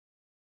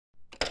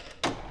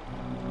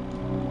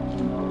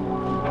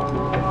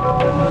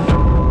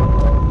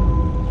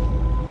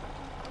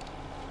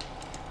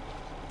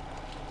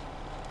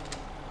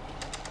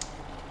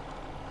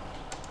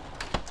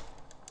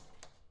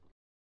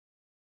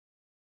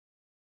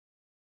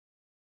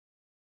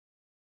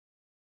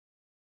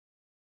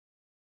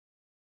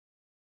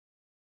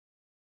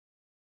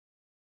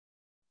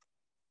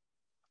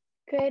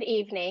Good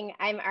evening.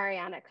 I'm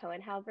Ariana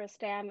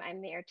Cohen-Halberstam.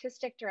 I'm the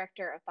Artistic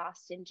Director of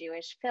Boston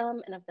Jewish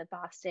Film and of the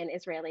Boston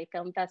Israeli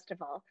Film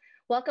Festival.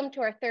 Welcome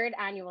to our third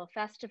annual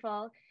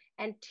festival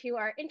and to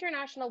our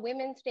International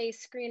Women's Day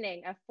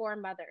screening of Four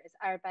Mothers,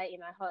 Arba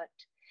Imahot.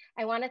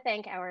 I want to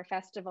thank our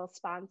festival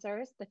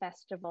sponsors, the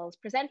festival's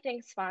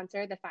presenting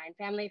sponsor, the Fine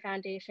Family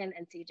Foundation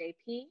and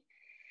CJP.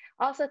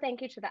 Also,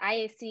 thank you to the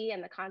IAC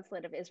and the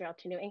Consulate of Israel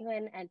to New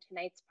England and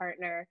tonight's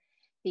partner,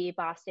 the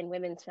Boston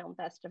Women's Film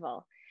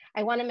Festival.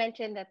 I want to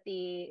mention that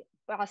the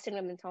Boston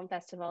Women's Film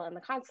Festival and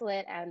the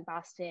Consulate and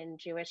Boston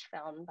Jewish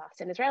Film,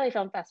 Boston Israeli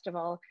Film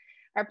Festival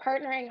are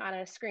partnering on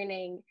a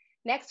screening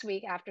next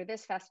week after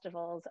this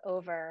festival's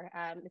over.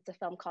 It's a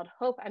film called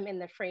Hope I'm in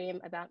the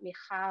Frame about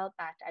Michal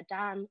Bat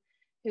Adam,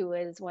 who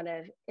was one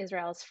of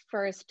Israel's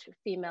first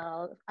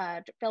female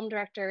film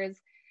directors.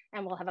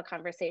 And we'll have a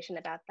conversation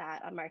about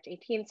that on March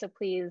 18th. So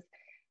please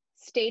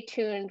stay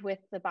tuned with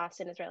the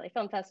Boston Israeli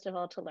Film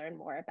Festival to learn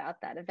more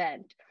about that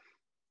event.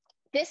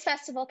 This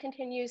festival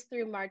continues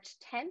through March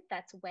 10th,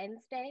 that's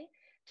Wednesday.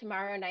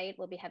 Tomorrow night,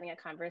 we'll be having a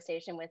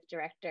conversation with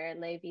director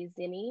Levi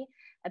Zinni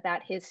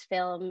about his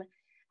film,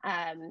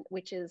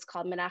 which is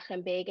called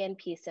Menachem Begin,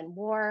 Peace and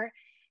War.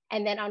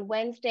 And then on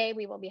Wednesday,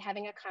 we will be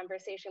having a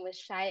conversation with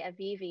Shai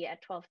Avivi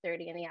at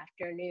 12:30 in the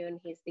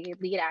afternoon. He's the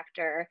lead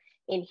actor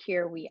in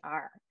Here We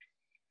Are.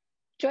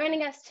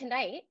 Joining us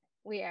tonight,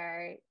 we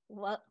are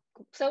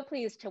so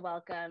pleased to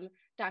welcome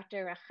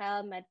Dr.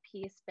 Rachel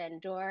Madpis Ben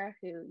Dor,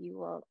 who you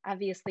will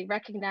obviously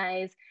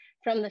recognize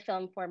from the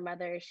film Four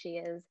Mothers. She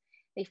is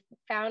the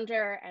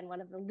founder and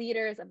one of the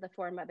leaders of the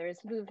Four Mothers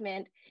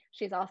movement.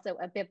 She's also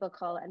a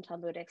biblical and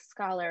Talmudic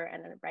scholar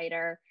and a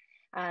writer.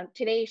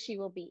 Today, she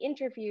will be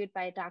interviewed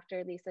by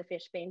Dr. Lisa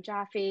Fishbayn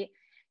Jaffe,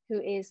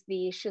 who is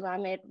the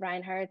Shulamit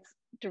Reinhardt's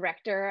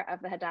director of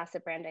the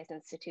Hadassah Brandeis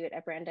Institute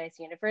at Brandeis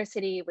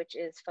University, which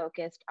is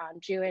focused on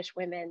Jewish,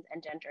 women's,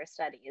 and gender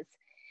studies.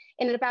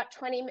 In about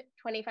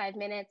 25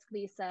 minutes,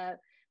 Lisa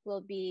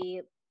will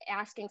be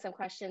asking some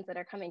questions that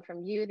are coming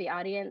from you, the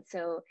audience.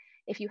 So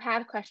if you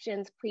have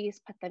questions, please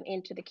put them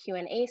into the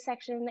Q&A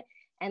section,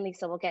 and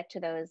Lisa will get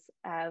to those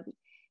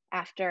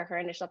after her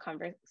initial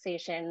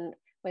conversation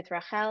with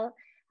Rachel.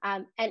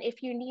 And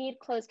if you need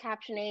closed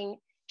captioning,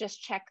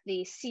 just check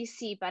the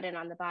CC button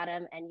on the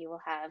bottom and you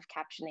will have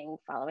captioning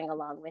following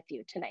along with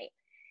you tonight.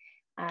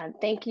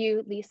 Thank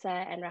you, Lisa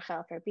and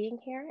Rachel, for being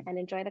here, and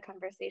enjoy the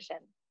conversation.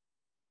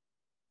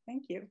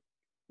 Thank you.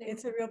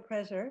 It's a real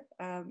pleasure,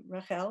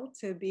 Rachel,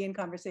 to be in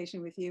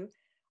conversation with you.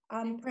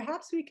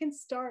 Perhaps we can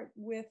start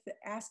with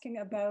asking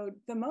about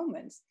the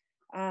moments.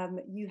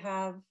 You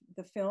have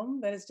the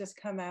film that has just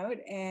come out,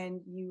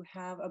 and you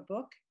have a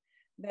book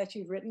that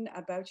you've written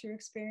about your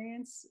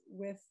experience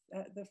with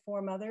the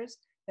Four Mothers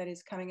that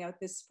is coming out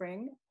this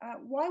spring.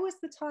 Why was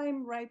the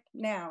time right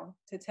now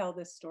to tell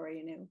this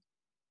story anew?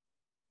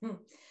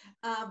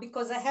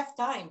 Because I have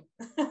time.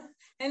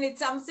 And it's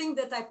something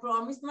that I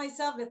promised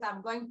myself that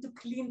I'm going to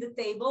clean the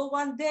table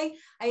one day.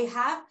 I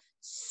have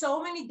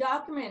so many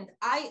documents.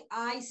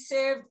 I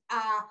served,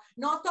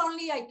 not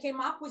only I came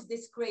up with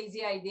this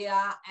crazy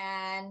idea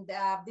and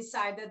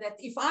decided that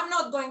if I'm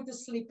not going to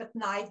sleep at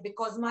night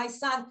because my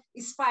son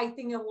is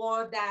fighting a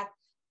war that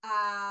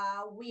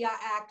we are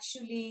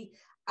actually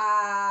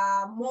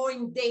more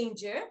in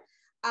danger,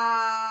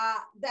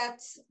 that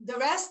the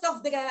rest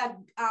of the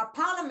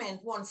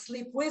parliament won't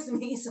sleep with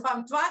me. So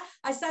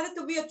I started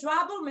to be a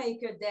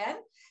troublemaker then.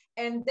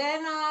 And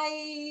then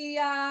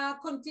I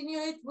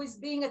continued with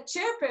being a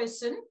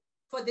chairperson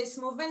for this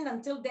movement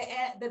until the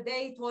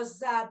day it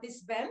was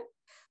disbanded,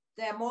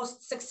 the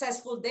most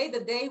successful day,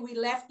 the day we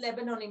left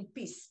Lebanon in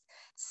peace.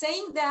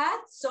 Saying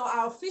that, so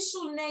our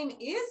official name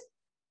is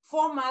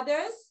Four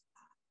Mothers.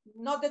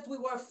 Not that we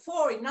were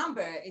four in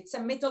number, it's a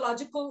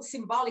mythological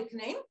symbolic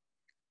name.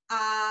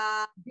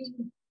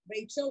 Being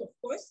Rachel, of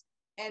course,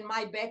 and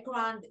my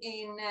background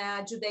in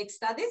Judaic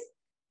studies.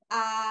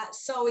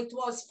 So it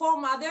was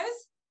Four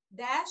Mothers,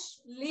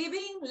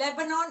 living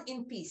Lebanon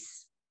in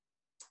peace.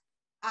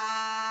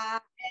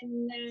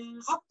 And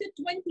after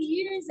 20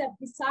 years, I've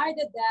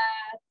decided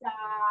that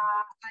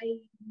I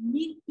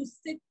need to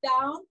sit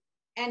down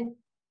and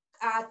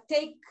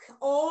take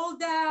all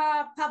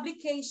the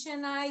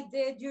publication I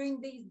did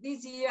during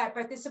this year. I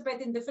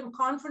participated in different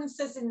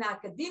conferences in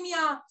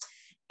academia.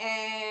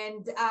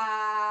 And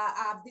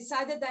I've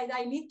decided that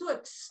I need to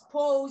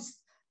expose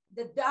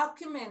the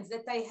documents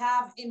that I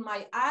have in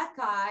my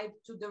archive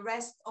to the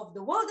rest of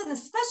the world, and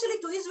especially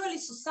to Israeli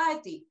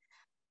society,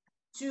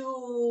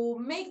 to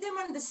make them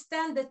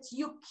understand that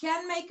you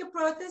can make a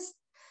protest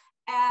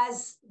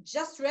as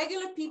just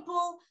regular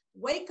people,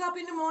 wake up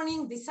in the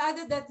morning,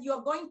 decided that you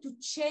are going to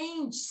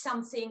change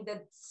something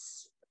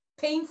that's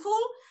painful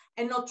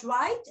and not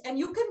right, and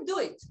you can do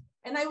it.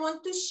 And I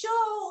want to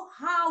show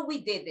how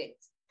we did it,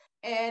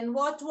 and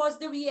what was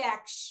the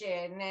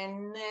reaction,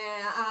 and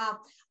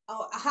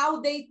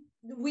how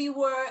we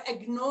were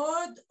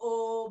ignored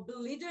or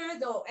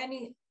belittled or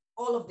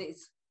all of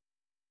this.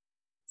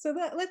 So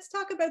let's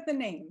talk about the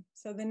name.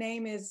 So the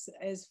name is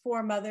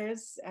Four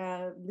Mothers,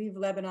 Leave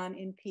Lebanon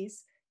in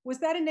Peace. Was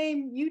that a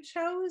name you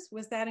chose?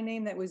 Was that a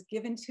name that was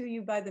given to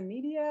you by the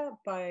media,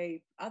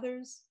 by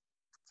others?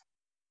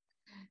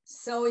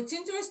 So it's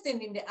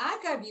interesting, in the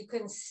archive, you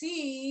can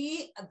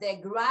see the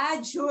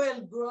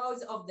gradual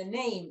growth of the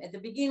name. At the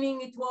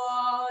beginning, it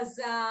was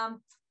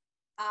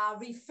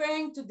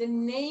referring to the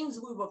names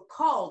we were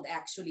called,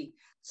 actually.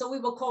 So we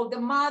were called the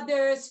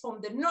mothers from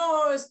the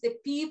north, the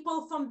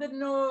people from the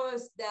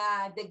north,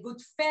 the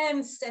good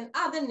femmes, and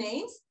other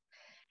names.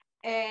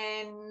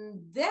 And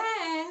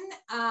then,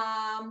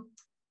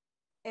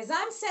 as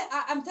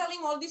I'm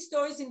telling all these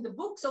stories in the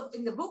book. So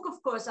in the book,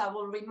 of course,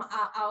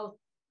 I'll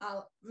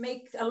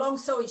make a long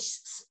story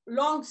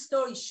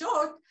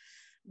short,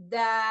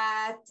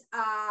 that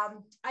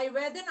I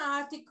read an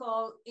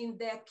article in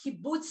the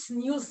kibbutz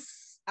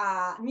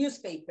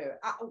newspaper.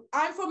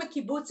 I'm from a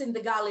kibbutz in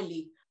the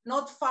Galilee,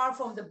 not far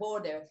from the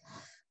border.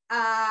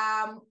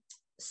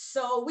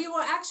 So we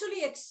were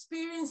actually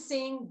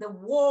experiencing the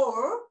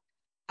war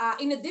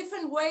in a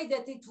different way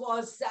that it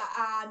was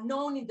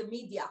known in the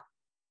media,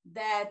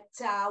 that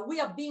we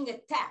are being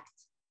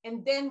attacked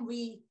and then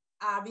we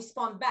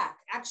respond back.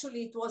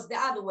 Actually, it was the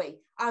other way.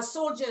 Our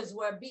soldiers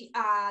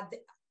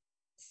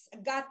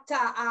got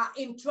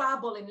in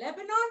trouble in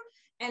Lebanon,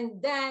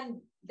 and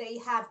then they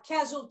have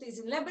casualties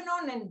in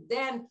Lebanon, and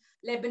then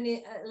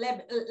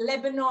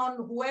Lebanon,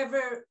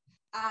 whoever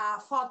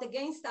fought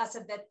against us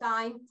at that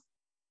time,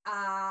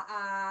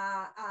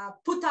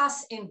 put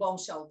us in bomb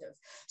shelters.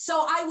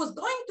 So I was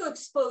going to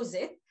expose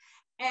it,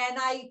 and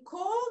I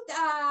called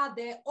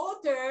the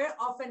author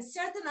of a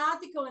certain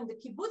article in the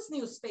kibbutz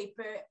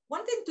newspaper,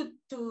 wanting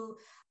to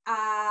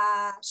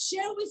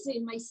share with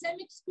him my same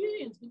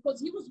experience, because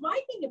he was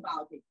writing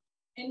about it.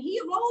 And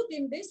he wrote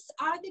in this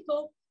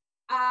article,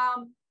 how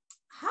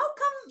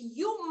come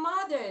you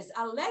mothers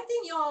are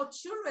letting your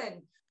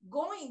children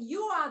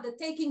you are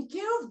taking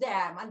care of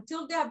them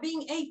until they're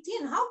being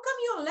 18? How come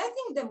you're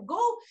letting them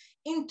go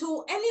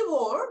into any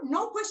war,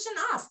 no question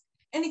asked?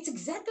 And it's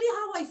exactly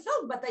how I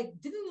felt, but I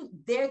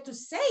didn't dare to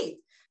say it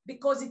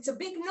because it's a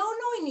big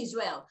no-no in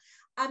Israel.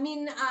 I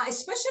mean,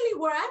 especially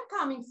where I'm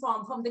coming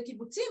from the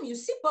kibbutzim, you're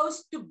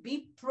supposed to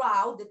be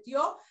proud that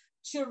your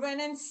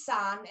children and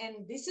son,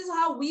 and this is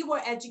how we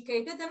were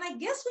educated, and I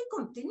guess we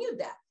continue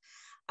that,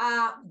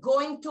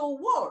 going to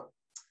war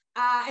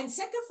and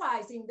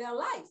sacrificing their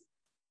life.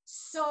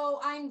 So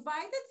I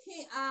invited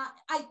him,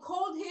 I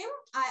called him.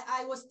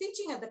 I was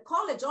teaching at the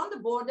college on the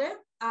border,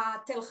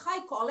 Tel Chai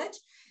College.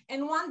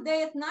 And one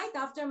day at night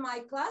after my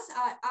class,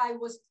 I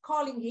was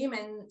calling him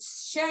and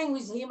sharing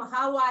with him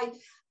how I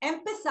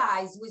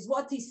empathize with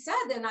what he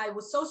said. And I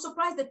was so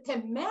surprised that a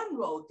man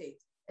wrote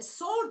it, a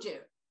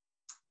soldier.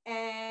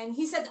 And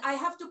he said, I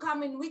have to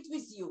come and meet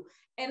with you.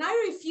 And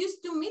I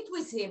refused to meet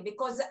with him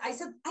because I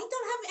said, I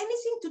don't have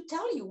anything to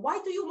tell you. Why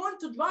do you want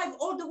to drive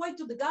all the way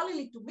to the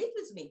Galilee to meet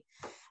with me?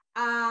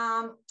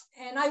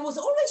 And I was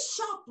always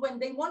shocked when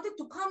they wanted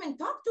to come and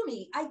talk to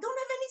me. I don't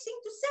have anything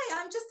to say.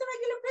 I'm just a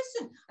regular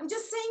person. I'm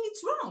just saying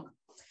it's wrong.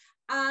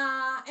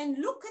 And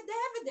look at the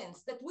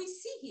evidence that we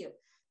see here.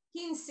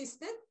 He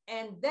insisted,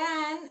 and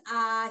then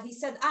he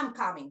said, I'm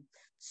coming.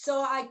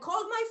 So I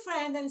called my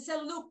friend and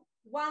said, look,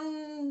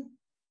 one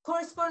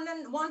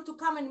correspondent want to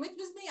come and meet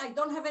with me. I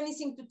don't have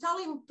anything to tell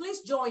him.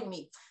 Please join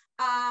me.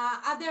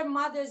 Other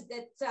mothers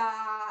that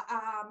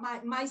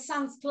my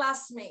son's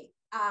classmate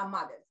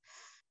mothers.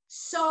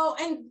 So,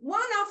 and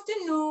one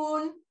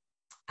afternoon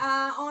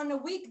on a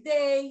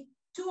weekday,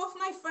 two of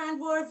my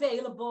friends were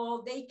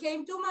available. They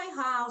came to my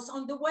house.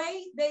 On the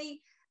way,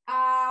 they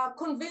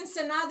convinced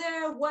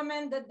another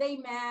woman that they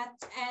met,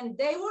 and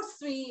they were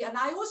 3 and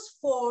I was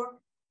 4.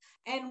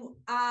 And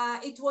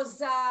it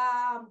was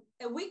a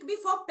week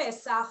before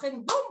Pesach,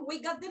 and boom, we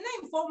got the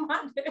name 4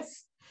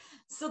 mothers.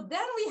 So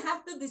then we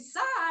had to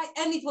decide,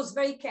 and it was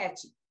very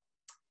catchy.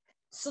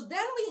 So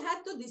then we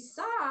had to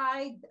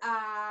decide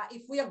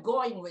if we are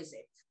going with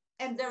it.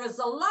 And there is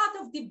a lot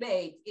of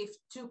debate if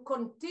to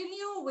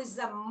continue with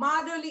the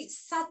motherly,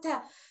 such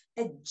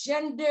a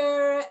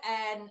gender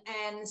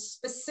and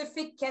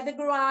specific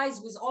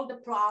categorized with all the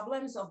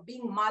problems of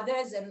being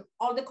mothers and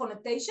all the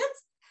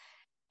connotations.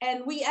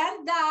 And we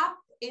end up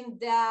in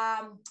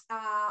the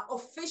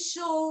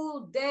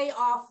official day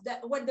of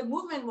when the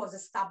movement was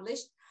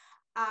established,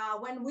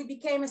 when we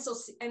became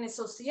an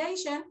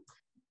association,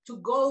 to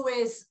go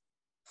with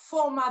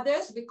 4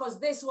 mothers, because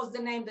this was the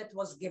name that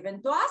was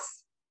given to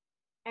us,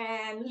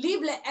 and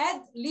leave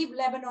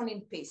Lebanon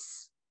in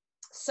peace.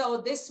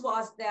 So this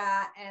was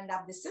the end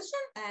of decision.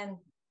 And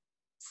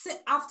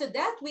after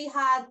that, we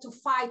had to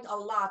fight a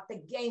lot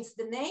against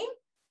the name,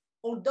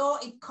 although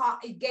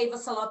it gave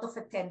us a lot of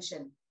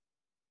attention.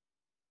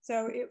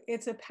 So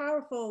it's a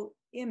powerful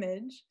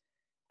image.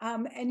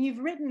 And you've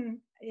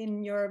written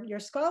in your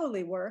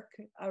scholarly work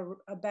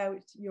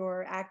about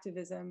your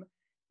activism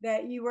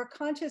that you were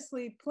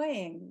consciously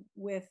playing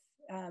with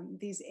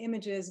these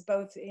images,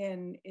 both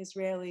in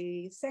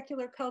Israeli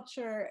secular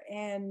culture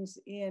and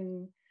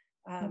in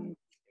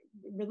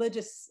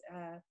religious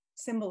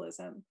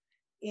symbolism.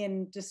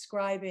 in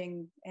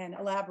describing and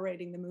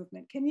elaborating the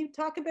movement. Can you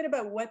talk a bit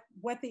about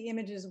what the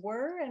images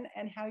were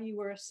and how you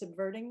were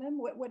subverting them?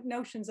 What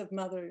notions of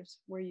mothers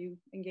were you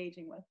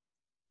engaging with?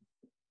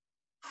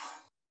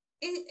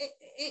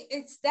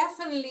 It's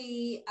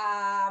definitely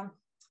a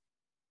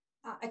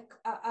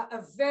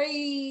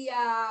very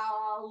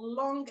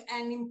long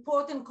and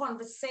important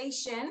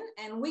conversation,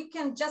 and we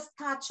can just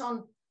touch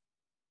on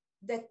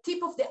the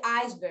tip of the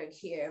iceberg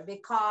here,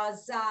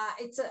 because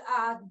it's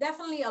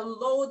definitely a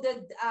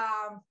loaded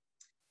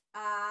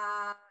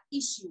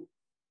issue.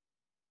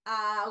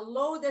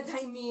 Loaded,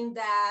 I mean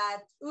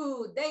that,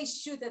 ooh, they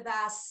shoot at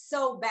us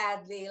so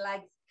badly.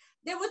 Like,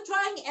 they were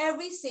trying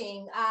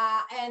everything,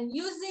 and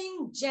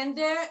using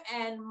gender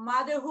and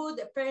motherhood.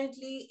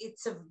 Apparently,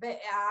 it's a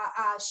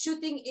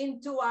shooting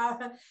into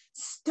our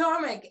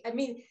stomach. I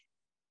mean,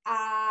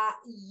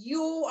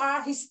 you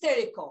are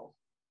hysterical.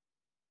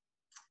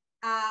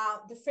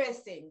 The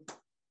first thing.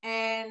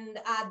 And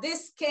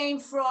this came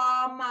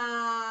from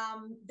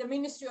the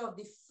Ministry of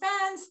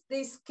Defense.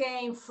 This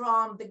came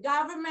from the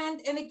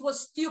government, and it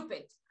was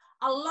stupid.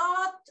 A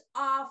lot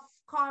of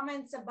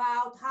comments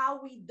about how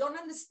we don't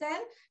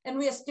understand and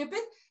we are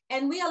stupid,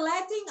 and we are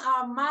letting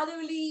our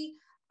motherly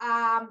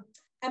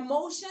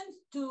emotions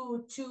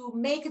to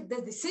make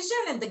the decision,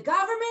 and the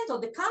government or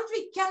the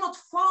country cannot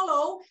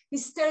follow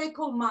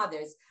hysterical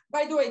mothers.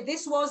 By the way,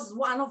 this was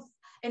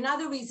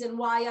another reason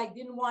why I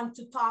didn't want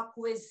to talk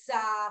with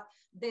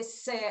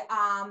this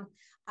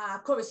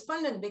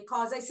correspondent,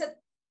 because I said,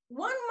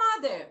 one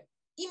mother,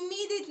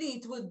 immediately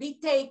it would be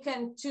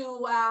taken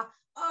to,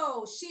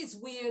 oh, she's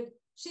weird,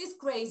 she's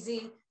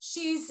crazy,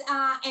 she's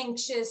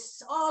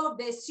anxious, all of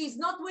this. She's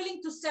not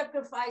willing to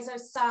sacrifice her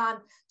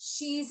son.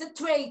 She's a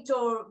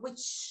traitor,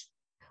 which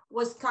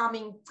was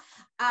coming.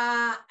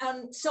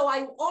 And so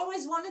I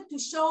always wanted to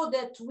show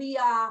that we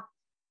are,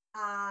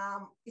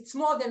 it's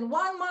more than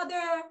one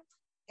mother,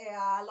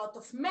 a lot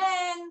of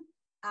men,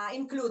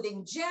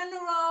 including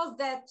generals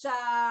that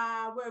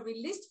were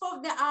released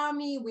from the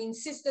army. We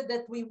insisted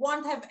that we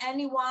won't have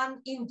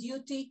anyone in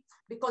duty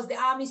because the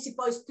army is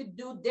supposed to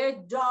do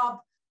their job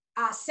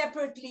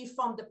separately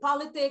from the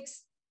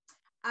politics.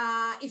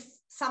 If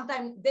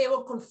sometimes they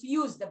were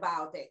confused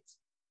about it.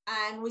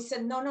 And we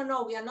said,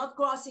 no, we are not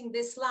crossing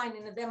this line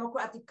in a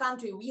democratic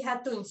country. We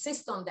had to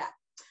insist on that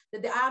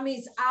the army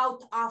is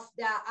out of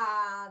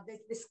the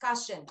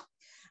discussion.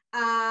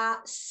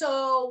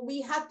 So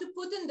we had to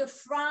put in the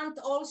front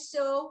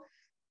also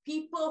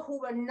people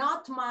who were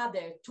not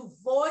mother to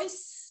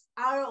voice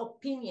our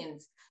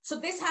opinions. So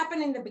this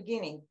happened in the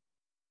beginning.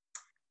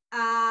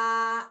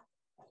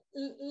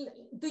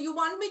 Do you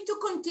want me to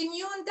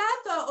continue on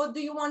that, or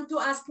do you want to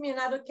ask me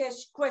another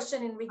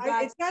question in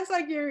regards? It sounds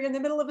like you're in the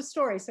middle of a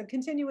story, so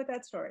continue with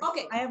that story.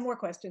 Okay. I have more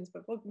questions,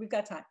 but we've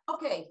got time.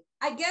 Okay,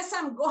 I guess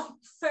I'm going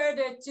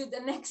further to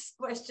the next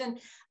question.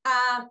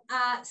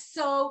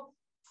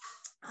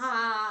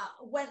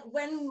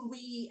 When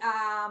we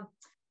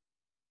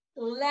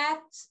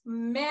let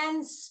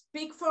men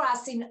speak for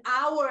us in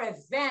our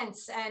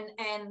events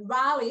and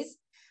rallies,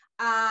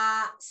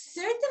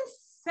 certain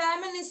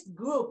feminist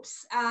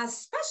groups,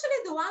 especially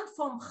the one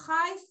from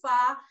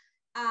Haifa,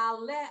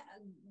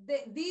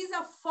 these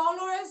are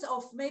followers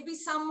of maybe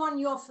someone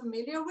you're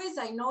familiar with.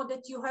 I know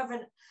that you have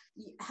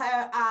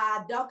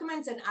her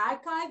documents and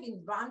archive in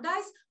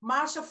Brandeis,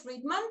 Marsha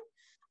Friedman.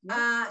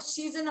 Yep.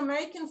 She's an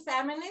American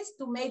feminist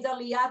who made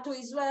Aliyah to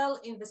Israel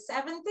in the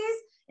 70s.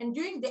 And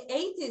during the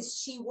 80s,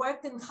 she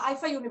worked in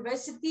Haifa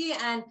University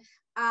and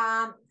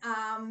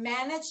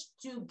managed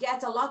to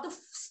get a lot of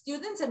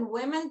students and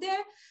women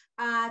there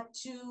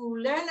to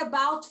learn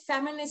about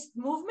feminist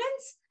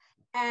movements.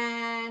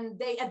 And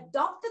they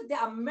adopted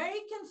the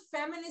American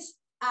feminist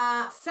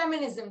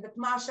feminism that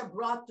Marsha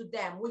brought to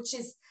them, which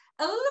is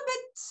a little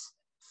bit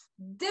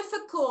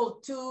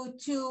difficult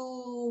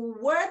to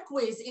work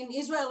with in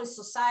Israeli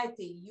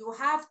society. You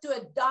have to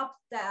adopt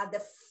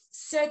the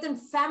certain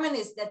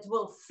feminists that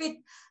will fit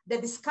the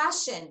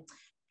discussion.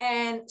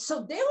 And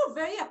so they were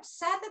very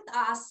upset at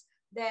us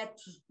that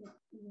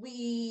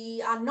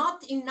we are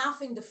not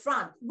enough in the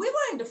front. We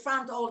were in the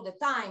front all the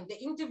time. They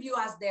interview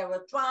us, they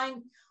were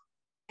trying,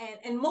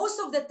 and most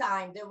of the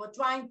time they were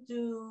trying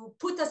to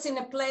put us in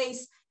a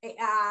place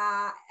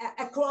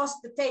across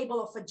the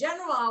table of a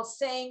general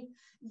saying,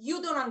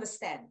 you don't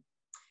understand.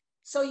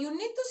 So you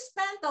need to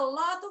spend a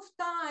lot of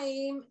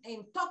time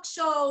in talk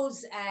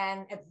shows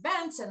and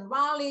events and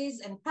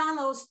rallies and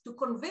panels to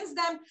convince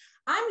them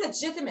I'm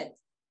legitimate.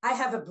 I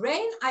have a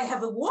brain, I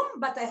have a womb,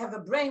 but I have a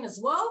brain as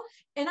well,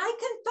 and I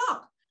can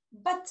talk.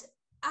 But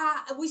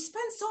we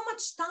spend so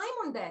much time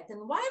on that.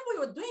 And while we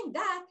were doing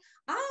that,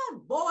 our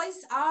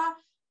boys,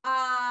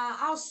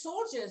 our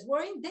soldiers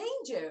were in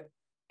danger.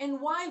 And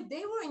while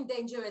they were in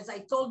danger, as I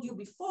told you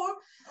before,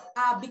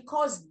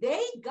 because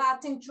they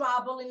got in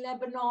trouble in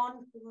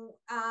Lebanon,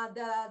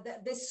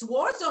 this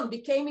war zone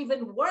became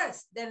even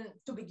worse than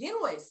to begin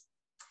with.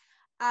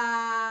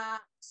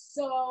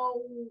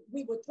 So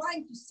we were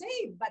trying to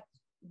save, but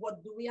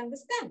what do we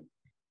understand?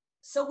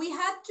 So we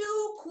had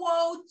to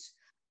quote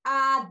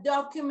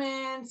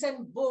documents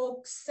and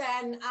books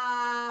and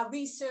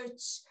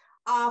research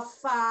of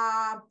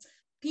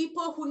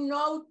people who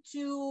know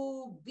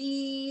to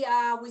be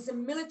with a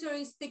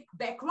militaristic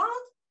background,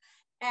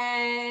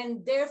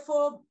 and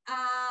therefore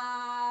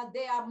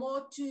they are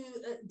more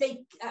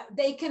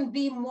they can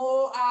be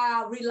more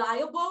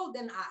reliable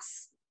than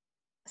us.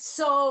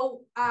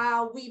 So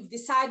we've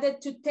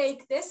decided to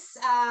take this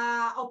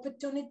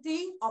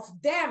opportunity of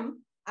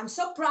them. I'm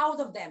so proud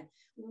of them,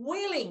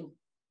 willing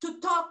to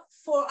talk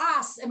for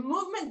us, a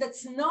movement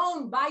that's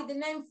known by the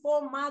name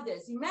For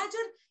Mothers.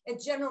 Imagine a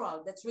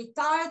general that's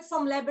retired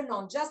from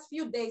Lebanon just a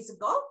few days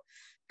ago,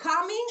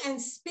 coming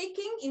and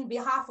speaking in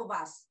behalf of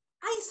us.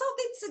 I thought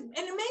it's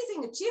an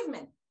amazing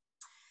achievement.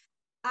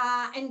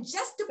 And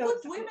just to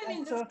put women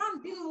in the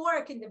front didn't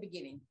work in the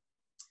beginning.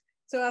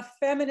 So a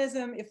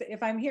feminism,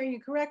 if I'm hearing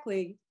you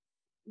correctly,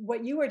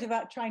 what you were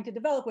trying to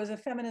develop was a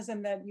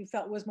feminism that you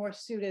felt was more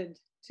suited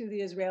to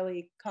the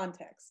Israeli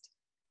context.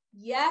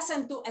 Yes,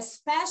 and to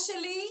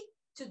especially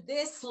to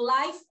this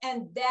life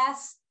and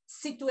death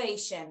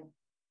situation.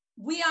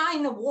 We are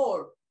in a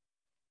war.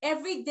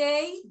 Every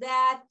day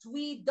that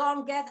we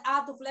don't get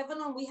out of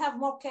Lebanon, we have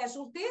more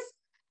casualties,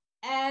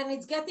 and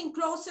it's getting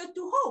closer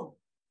to home.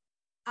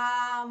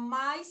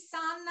 My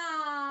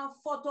son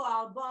photo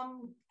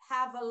album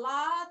have a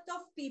lot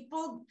of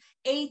people,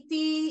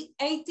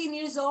 18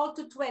 years old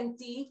to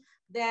 20,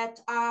 that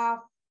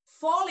are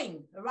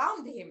falling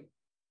around him,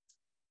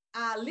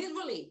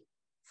 literally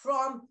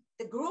from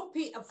the group,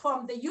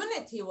 from the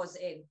unit he was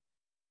in.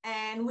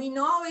 And we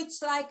know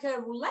it's like a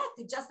roulette,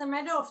 it's just a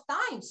matter of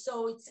time,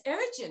 so it's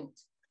urgent.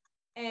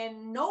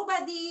 And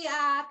nobody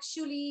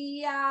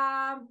actually,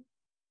 I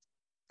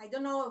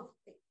don't know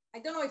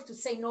if to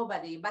say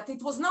nobody, but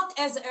it was not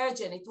as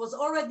urgent. It was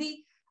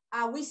already,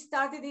 we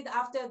started it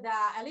after the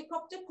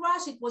helicopter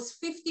crash. It was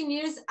 15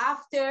 years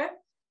after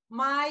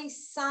my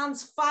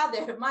son's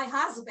father, my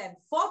husband,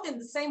 fought in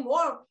the same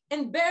war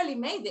and barely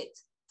made it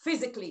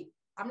physically.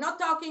 I'm not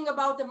talking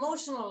about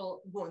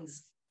emotional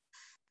wounds,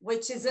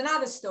 which is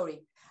another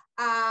story.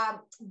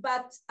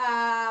 But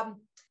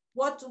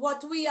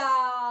what we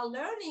are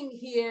learning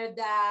here,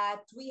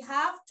 that we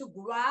have to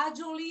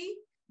gradually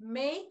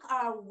make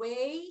our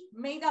way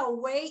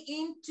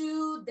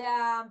into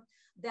the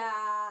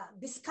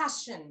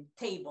discussion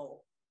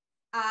table,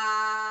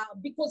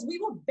 because we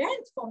were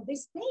banned from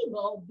this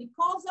table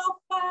because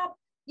of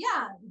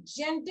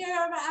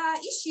gender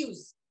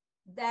issues,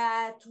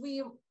 that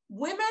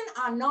women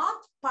are not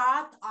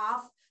part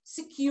of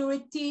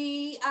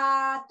security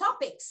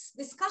topics,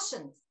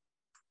 discussions.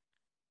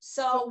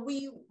 So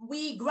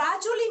we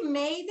gradually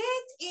made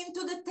it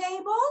into the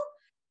table,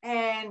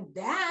 and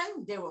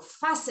then they were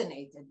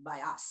fascinated by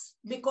us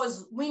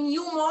because we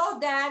knew more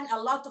than a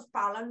lot of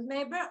parliament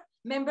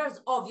members,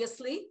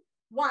 obviously.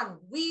 One,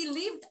 we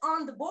lived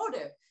on the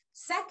border.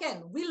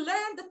 Second, we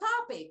learned the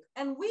topic,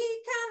 and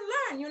we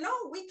can learn,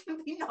 we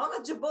can be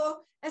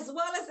knowledgeable as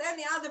well as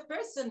any other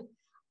person.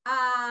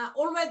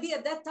 Already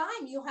at that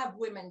time, you have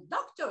women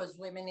doctors,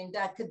 women in the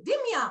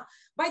academia.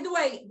 By the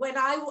way, when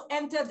I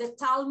entered the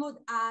Talmud,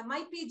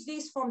 my PhD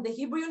is from the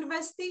Hebrew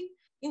University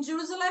in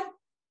Jerusalem.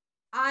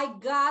 I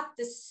got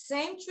the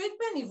same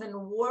treatment, even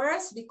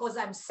worse, because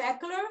I'm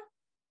secular,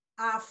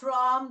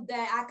 from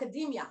the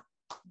academia.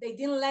 They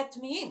didn't let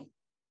me in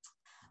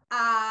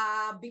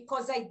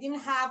because I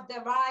didn't have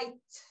the right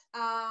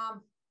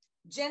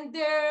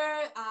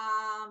gender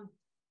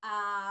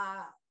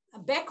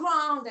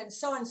background and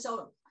so and so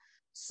on.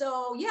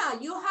 So yeah,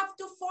 you have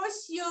to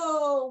force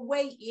your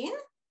way in.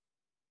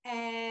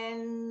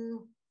 And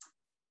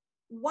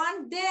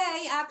one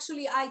day,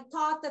 actually, I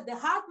taught at the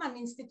Hartman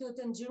Institute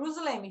in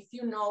Jerusalem, if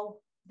you know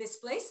this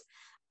place.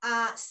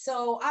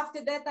 So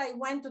after that, I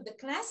went to the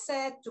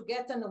Knesset to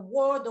get an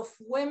award of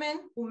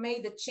women who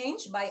made a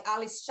change by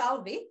Alice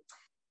Shalvi.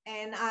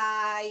 And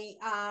I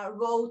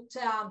wrote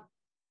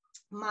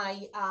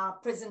my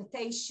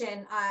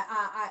presentation.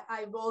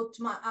 I wrote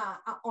my,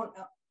 on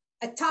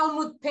a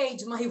Talmud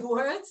page, my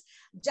words,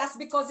 just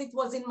because it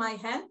was in my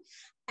hand.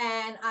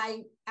 And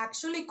I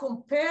actually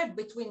compared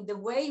between the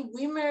way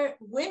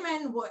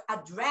women were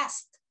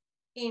addressed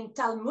in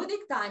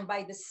Talmudic time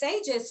by the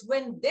sages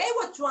when they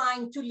were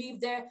trying to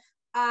leave their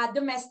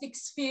domestic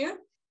sphere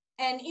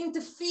and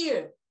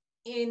interfere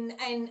in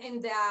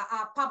the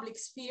public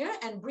sphere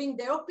and bring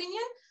their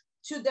opinion,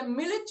 to the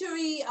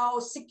military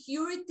or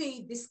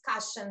security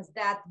discussions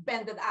that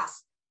bended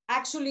us.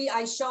 Actually,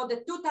 I showed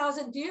the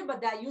 2000 year,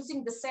 but they're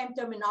using the same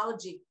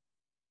terminology.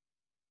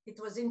 It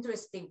was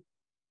interesting.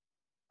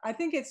 I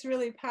think it's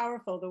really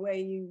powerful the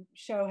way you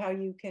show how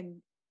you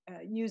can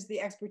use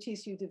the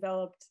expertise you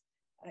developed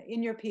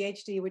in your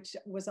PhD, which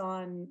was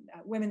on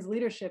women's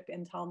leadership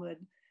in Talmud,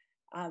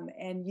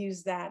 and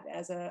use that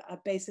as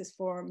a basis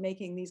for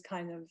making these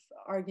kind of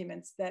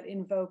arguments that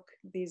invoke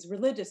these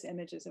religious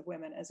images of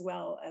women as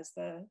well as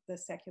the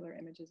secular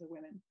images of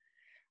women.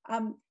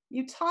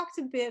 You talked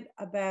a bit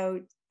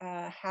about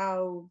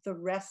how the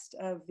rest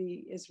of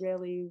the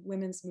Israeli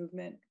women's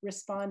movement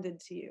responded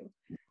to you.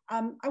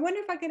 I wonder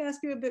if I can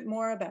ask you a bit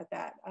more about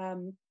that.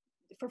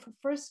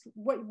 first,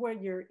 what were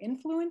your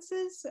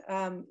influences?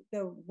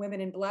 The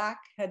Women in Black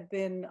had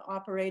been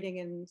operating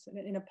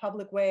in a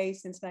public way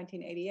since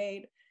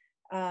 1988.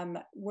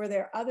 Were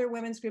there other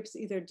women's groups,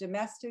 either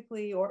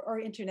domestically or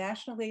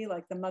internationally,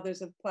 like the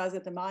Mothers of Plaza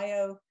de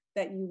Mayo,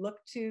 that you look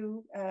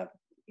to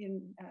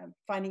in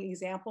finding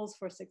examples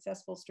for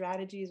successful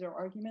strategies or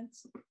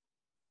arguments?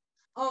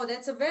 Oh,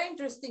 that's a very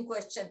interesting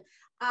question.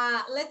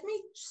 Let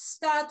me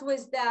start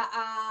with the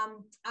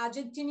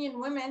Argentinian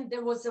women.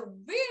 There was a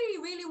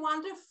really, really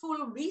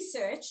wonderful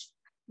research.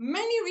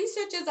 Many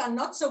researchers are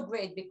not so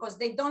great because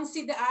they don't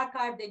see the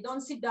archive, they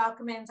don't see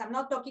documents. I'm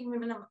not talking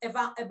even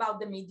about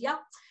the media.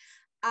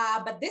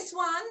 But this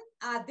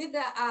one did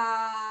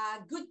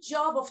a good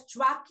job of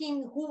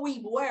tracking who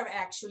we were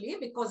actually,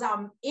 because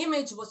our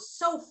image was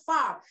so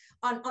far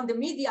on the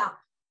media,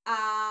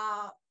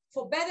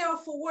 for better or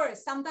for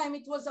worse. Sometimes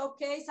it was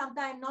okay,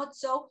 sometimes not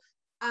so.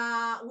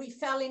 We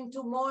fell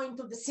more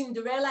into the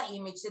Cinderella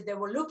image that they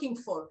were looking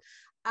for.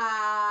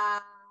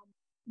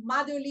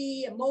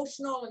 Motherly,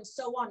 emotional, and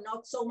so on,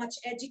 not so much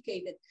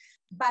educated.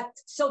 But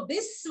so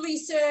this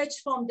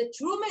research from the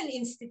Truman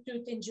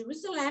Institute in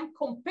Jerusalem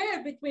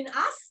compared between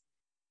us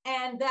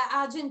and the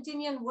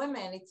Argentinian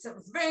women. It's a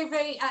very,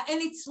 very,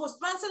 and it was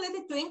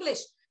translated to English.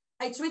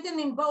 It's written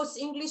in both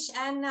English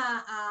and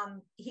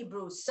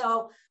Hebrew.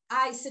 So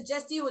I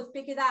suggest you would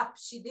pick it up.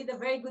 She did a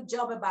very good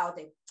job about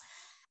it.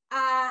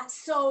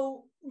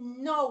 So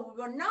no,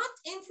 we were not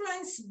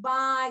influenced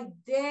by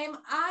them.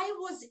 I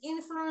was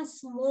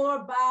influenced more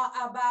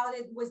about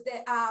it with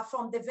the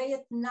from the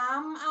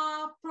Vietnam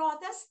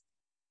protest.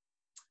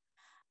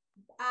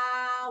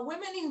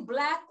 Women in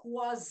Black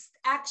was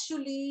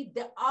actually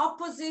the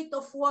opposite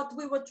of what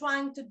we were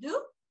trying to do,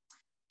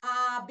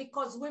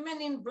 because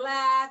Women in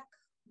Black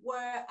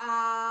were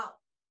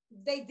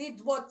they did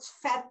what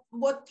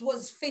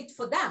was fit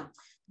for them.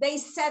 They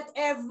sat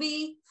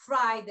every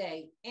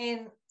Friday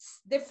in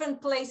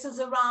different places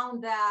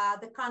around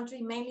the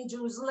country, mainly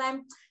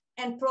Jerusalem,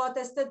 and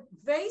protested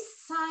very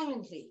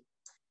silently.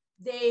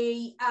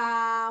 They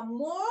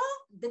more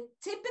the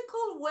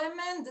typical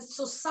women the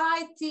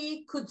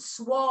society could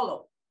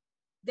swallow.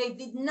 They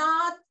did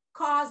not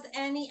cause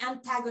any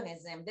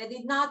antagonism. They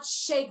did not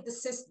shake the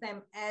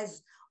system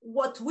as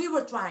what we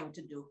were trying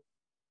to do.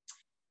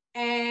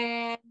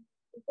 And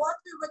what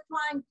we were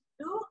trying to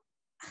do,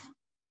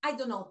 I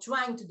don't know,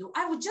 trying to do.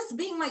 I was just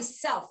being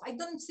myself. I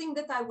don't think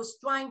that I was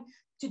trying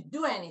to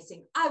do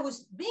anything. I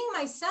was being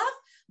myself,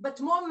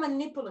 but more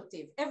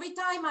manipulative. Every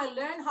time I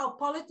learned how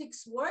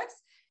politics works,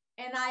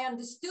 and I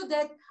understood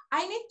that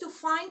I need to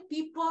find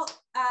people,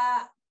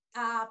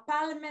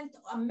 parliament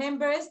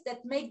members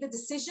that make the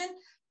decision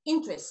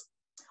interest.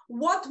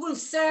 What will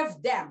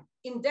serve them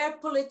in their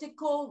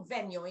political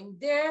venue, in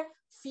their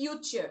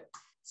future?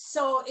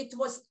 So it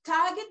was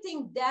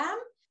targeting them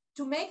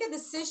to make a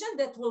decision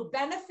that will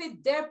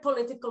benefit their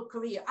political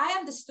career. I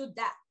understood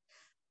that.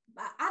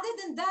 Other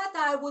than that,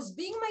 I was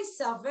being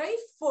myself, very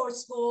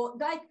forceful,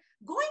 like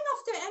going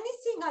after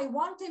anything I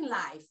want in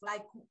life,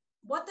 like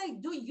what I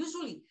do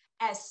usually,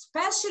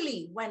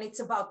 especially when it's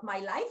about my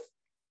life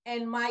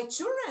and my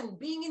children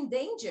being in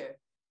danger.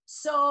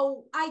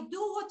 So I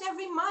do what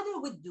every mother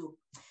would do.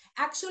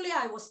 Actually,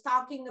 I was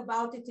talking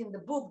about it in the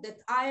book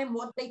that I am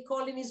what they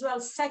call in Israel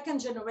second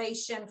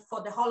generation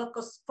for the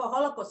Holocaust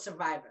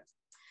survivors.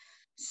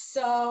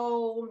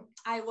 So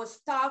I was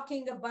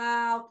talking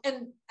about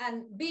and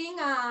being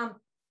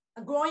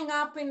growing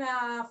up in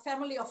a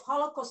family of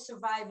Holocaust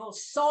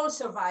survivors, soul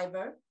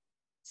survivors,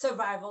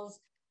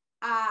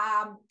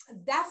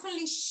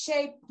 definitely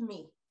shaped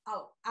me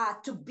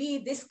to be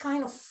this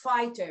kind of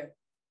fighter.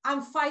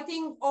 I'm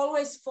fighting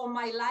always for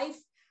my life.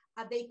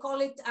 They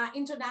call it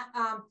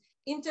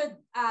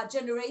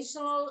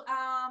intergenerational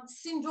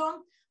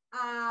syndrome,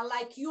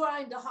 like you are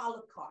in the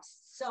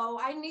Holocaust. So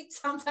I need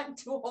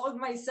sometimes to hold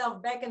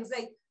myself back and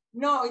say,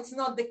 no, it's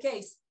not the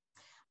case.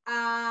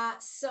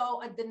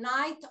 So at the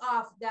night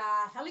of the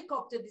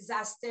helicopter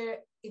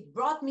disaster, it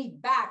brought me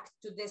back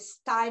to this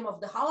time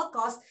of the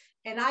Holocaust.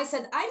 And I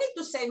said, I need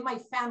to save my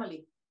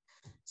family.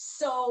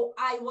 So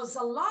I was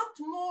a lot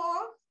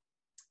more,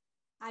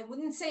 I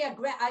wouldn't say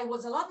I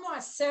was a lot more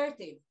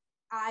assertive.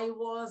 I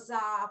was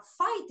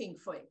fighting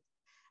for it.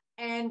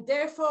 And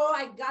therefore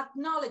I got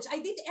knowledge. I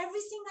did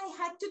everything I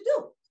had to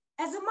do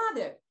as a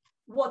mother.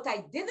 What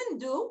I didn't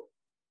do,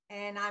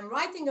 and I'm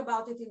writing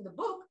about it in the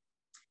book,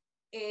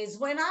 is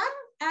when I'm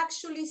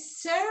actually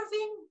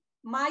serving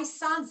my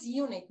son's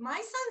unit. My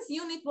son's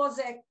unit was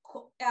a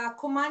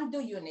commando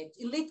unit,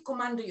 elite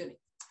commando unit.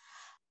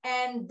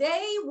 And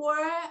they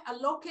were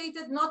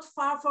located not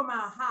far from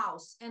our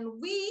house.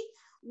 And we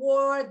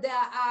were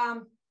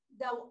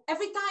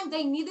every time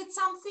they needed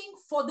something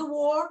for the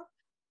war,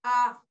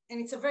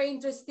 and it's a very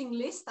interesting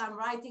list, I'm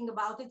writing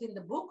about it in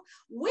the book,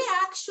 we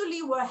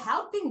actually were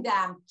helping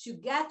them to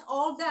get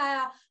all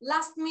the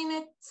last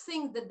minute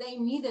things that they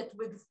needed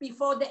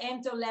before they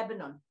enter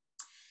Lebanon.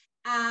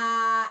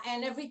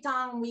 And every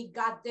time we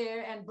got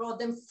there and brought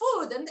them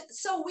food. And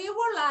so we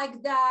were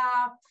like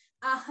the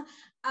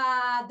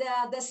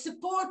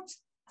support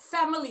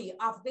family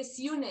of this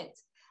unit.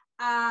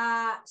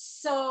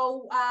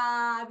 So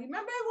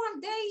remember one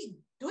day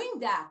doing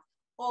that,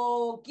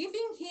 or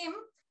giving him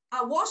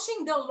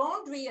washing the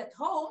laundry at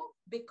home,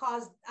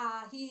 because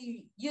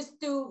he used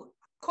to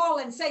call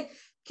and say,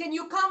 can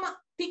you come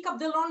pick up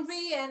the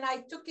laundry? And I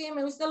took him,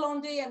 it was the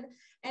laundry,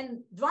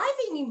 and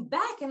driving him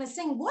back, and I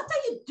saying, what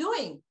are you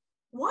doing?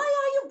 Why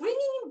are you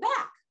bringing him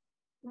back?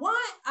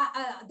 Why?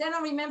 Then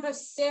I remember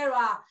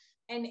Sarah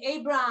and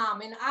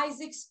Abraham and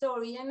Isaac's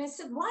story, and I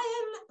said, why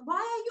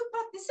are you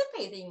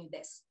participating in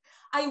this?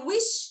 I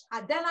wish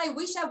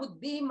I would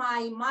be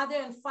my mother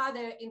and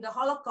father in the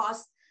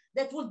Holocaust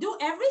that would do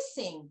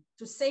everything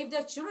to save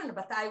their children,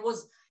 but I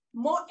was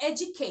more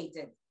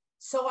educated.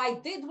 So I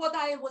did what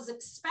I was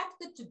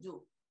expected to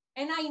do.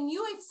 And I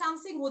knew if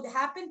something would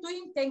happen to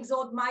him, thank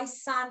God my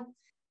son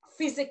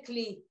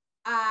physically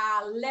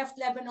left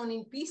Lebanon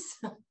in peace.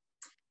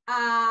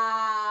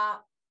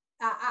 I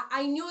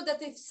knew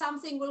that if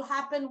something will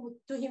happen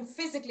to him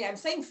physically, I'm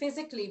saying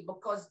physically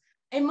because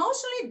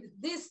emotionally,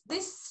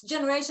 this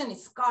generation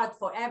is scarred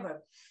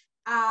forever.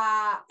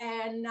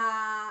 And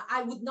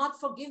I would not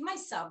forgive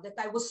myself that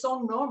I was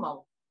so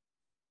normal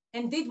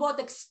and did what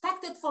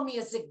expected for me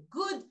as a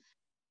good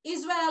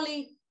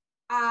Israeli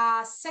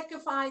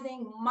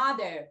sacrificing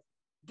mother,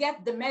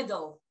 get the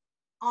medal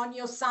on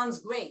your son's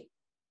grave.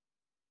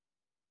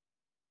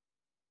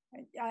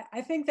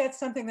 I think that's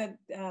something that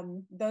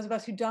those of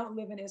us who don't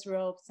live in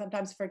Israel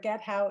sometimes forget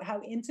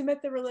how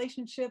intimate the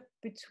relationship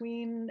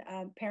between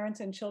parents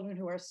and children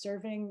who are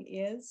serving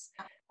is.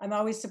 I'm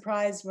always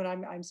surprised when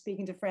I'm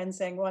speaking to friends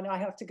saying, well, no, I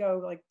have to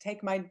go like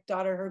take my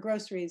daughter her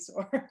groceries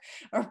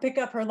or pick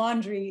up her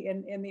laundry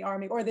in the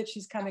army, or that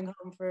she's coming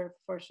home for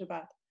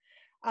Shabbat.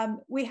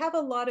 We have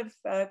a lot of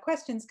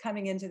questions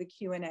coming into the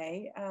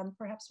Q&A.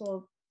 Perhaps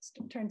we'll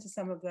turn to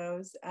some of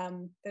those.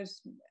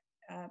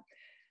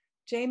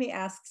 Jamie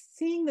asks,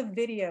 seeing the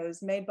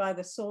videos made by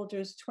the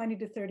soldiers 20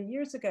 to 30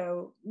 years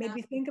ago made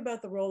me think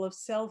about the role of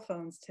cell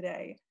phones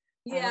today.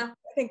 Yeah.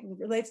 I think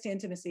relates to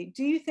intimacy.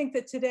 Do you think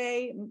that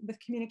today, with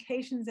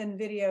communications and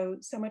video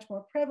so much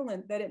more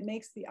prevalent, that it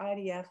makes the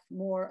IDF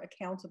more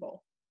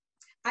accountable?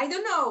 I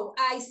don't know.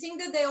 I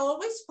think that they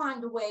always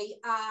find a way.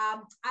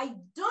 I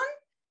don't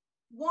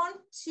want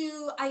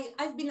to,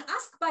 I've been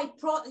asked by,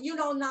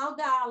 now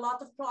there are a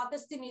lot of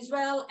protests in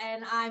Israel,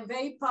 and I'm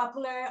very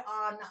popular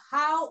on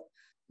how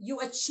you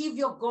achieve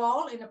your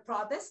goal in a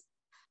protest.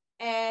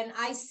 And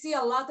I see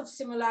a lot of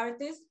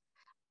similarities.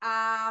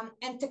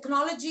 And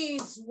technology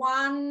is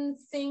one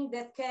thing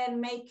that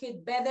can make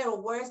it better or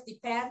worse,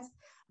 depends.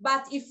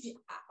 But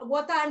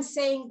what I'm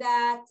saying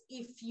that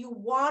if you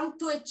want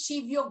to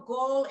achieve your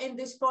goal in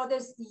this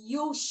protest,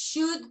 you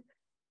should,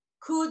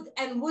 could,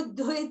 and would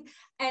do it.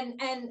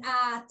 And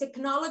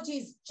technology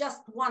is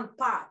just one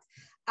part.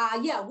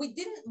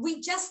 We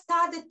just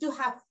started to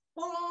have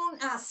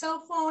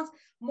cell phones.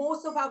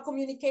 Most of our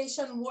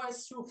communication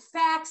was through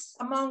fax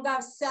among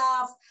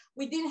ourselves.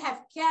 We didn't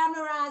have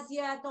cameras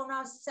yet on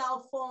our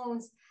cell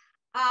phones.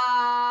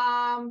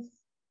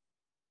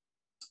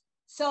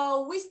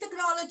 So with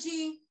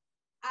technology,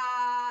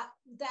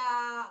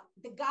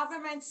 the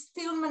government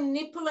still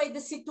manipulate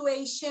the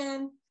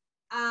situation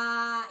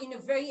in a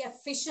very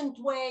efficient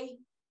way.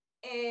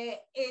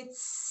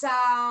 It's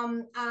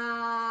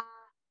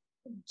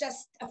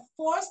just a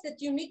force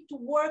that you need to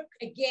work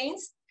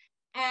against.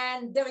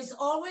 And there is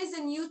always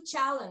a new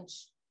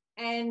challenge.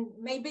 And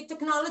maybe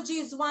technology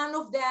is one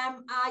of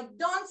them. I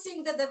don't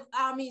think that the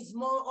army is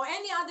more, or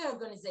any other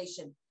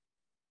organization,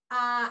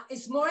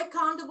 is more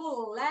accountable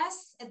or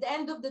less. At the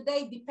end of the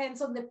day,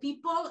 depends on the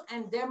people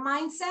and their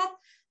mindset.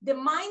 The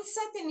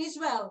mindset in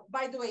Israel,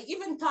 by the way,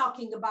 even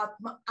talking about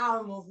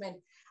our movement,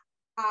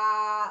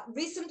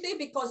 recently,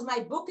 because my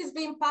book is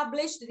being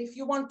published, and if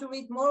you want to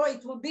read more,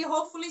 it will be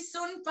hopefully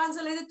soon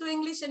translated to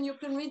English and you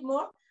can read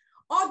more.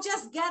 Or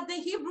just get the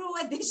Hebrew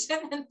edition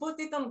and put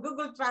it on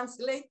Google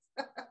Translate.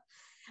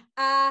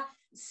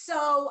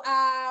 So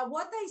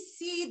what I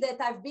see that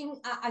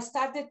I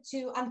started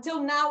to,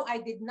 until now, I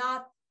did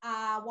not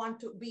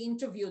want to be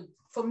interviewed.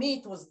 For me,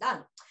 it was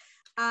done.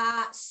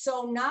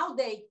 So now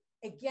they,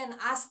 again,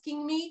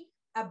 asking me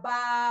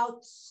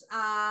about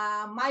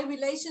my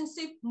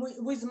relationship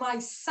with my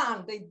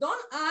son. They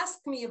don't ask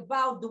me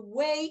about the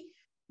way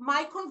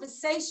my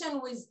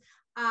conversation with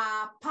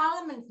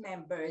parliament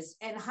members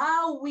and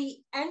how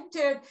we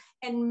entered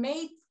and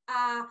made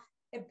a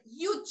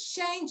huge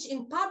change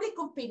in public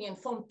opinion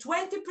from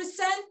 20%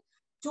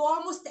 to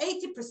almost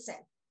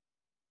 80%.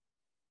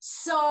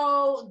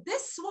 So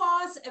this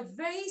was a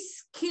very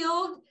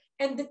skilled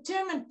and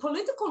determined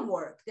political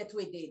work that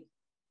we did.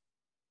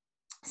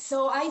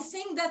 So I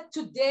think that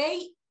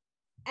today,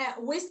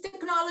 with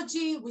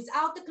technology,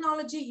 without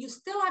technology, you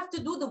still have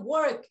to do the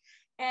work.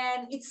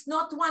 And it's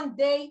not one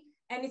day,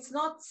 and it's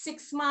not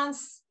 6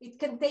 months, it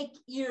can take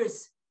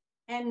years.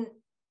 And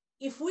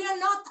if we are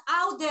not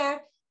out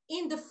there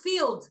in the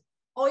field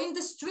or in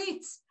the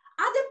streets,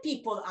 other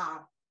people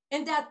are.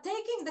 And they're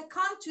taking the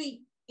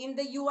country in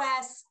the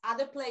US,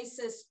 other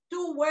places,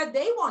 to where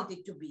they want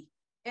it to be,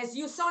 as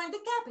you saw in the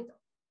Capitol.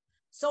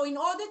 So in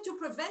order to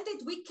prevent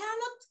it, we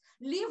cannot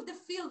leave the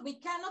field. We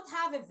cannot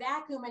have a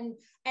vacuum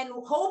and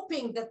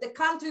hoping that the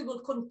country will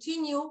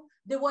continue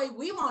the way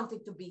we want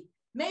it to be.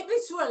 Maybe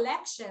through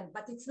election,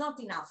 but it's not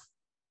enough.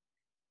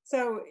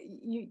 So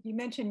you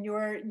mentioned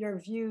your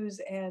views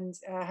and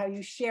how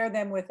you share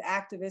them with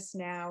activists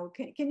now.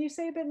 Can you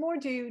say a bit more?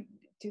 Do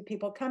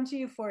people come to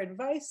you for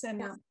advice,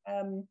 and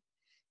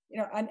you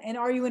know, and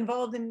are you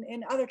involved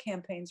in other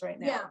campaigns right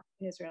now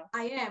in Israel?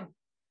 I am.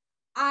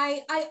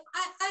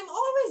 I'm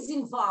always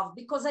involved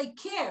because I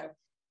care,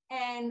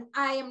 and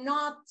I am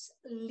not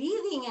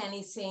leading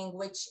anything,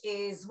 which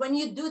is when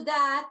you do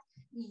that,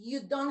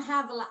 you don't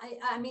have,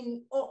 I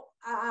mean,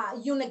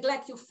 you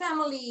neglect your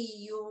family,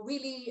 you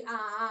really,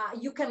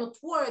 you cannot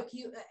work,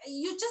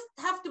 you just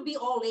have to be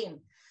all in.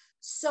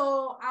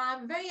 So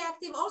I'm very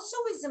active also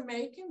with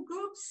American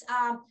groups.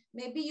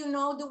 Maybe you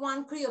know the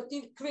one,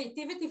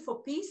 Creativity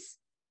for Peace.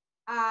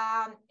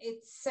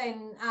 It's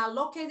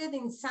located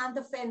in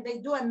Santa Fe, and they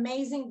do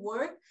amazing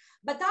work,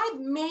 but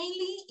I'm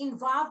mainly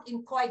involved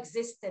in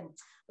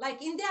coexistence.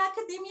 Like in the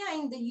academia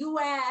in the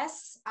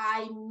US,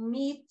 I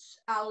meet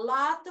a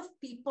lot of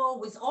people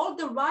with all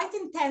the right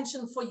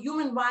intention for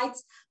human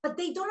rights, but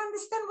they don't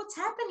understand what's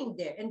happening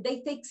there, and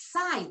they take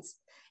sides.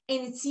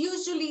 And it's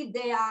usually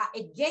they are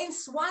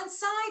against one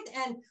side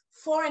and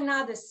for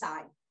another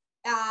side.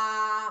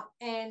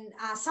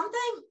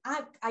 Sometimes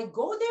I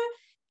go there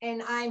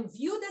and I'm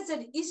viewed as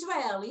an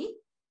Israeli,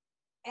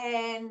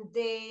 and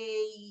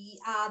they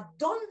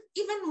don't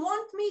even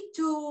want me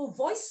to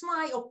voice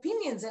my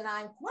opinions. And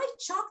I'm quite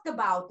shocked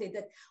about it,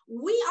 that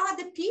we are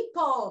the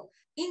people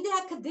in the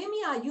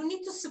academia you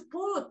need to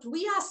support.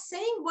 We are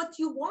saying what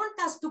you want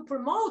us to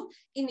promote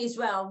in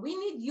Israel. We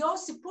need your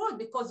support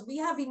because we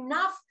have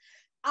enough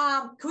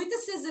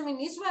criticism in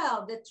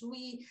Israel that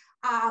we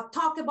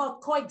talk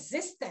about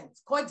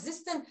coexistence.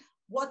 Coexistence,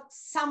 what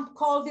some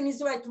called in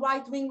Israel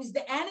right wing is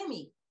the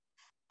enemy.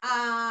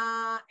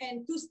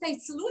 And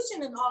two-state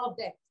solution and all of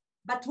that.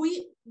 But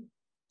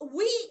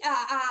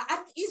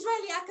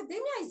Israeli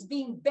academia is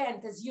being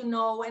bent, as you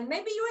know, and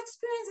maybe you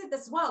experience it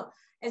as well.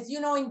 As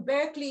you know, in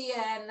Berkeley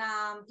and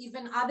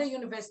even other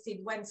universities,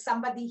 when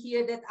somebody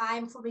hear that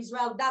I'm from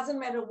Israel, doesn't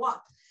matter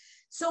what.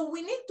 So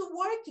we need to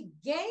work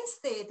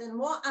against it and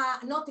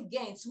not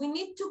against. We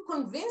need to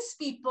convince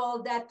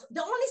people that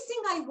the only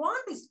thing I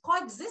want is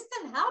coexist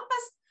and help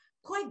us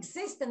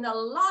coexist. And a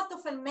lot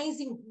of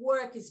amazing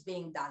work is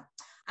being done.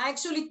 I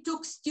actually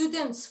took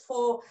students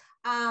for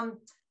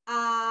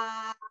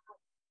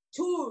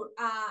tour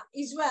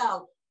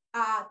Israel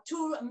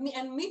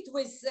and meet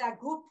with a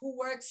group who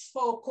works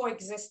for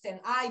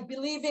coexistence. I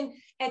believe in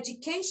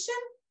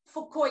education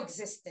for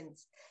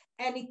coexistence,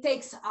 and it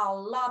takes a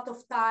lot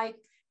of time,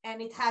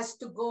 and it has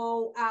to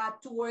go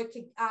to work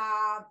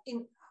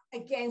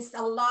against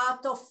a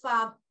lot of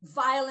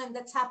violence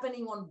that's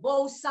happening on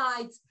both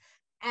sides,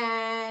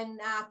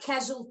 and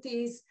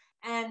casualties,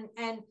 and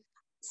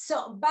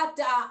so, but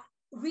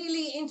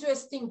really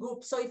interesting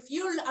group. So if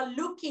you are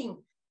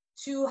looking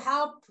to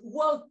help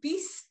world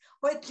peace,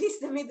 or at least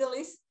the Middle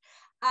East,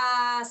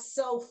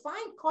 so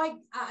find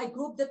a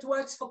group that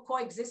works for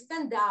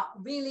coexistence. There are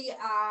really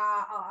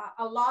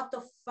a lot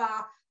of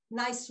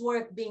nice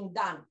work being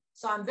done.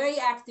 So I'm very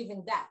active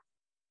in that.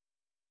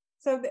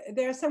 So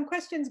there are some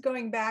questions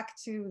going back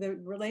to the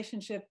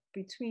relationship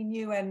between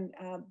you and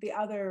the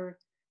other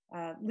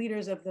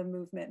leaders of the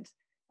movement.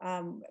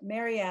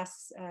 Mary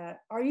asks,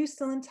 are you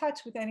still in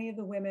touch with any of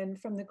the women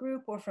from the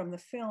group or from the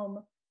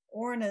film?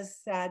 Orna's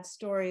sad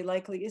story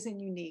likely isn't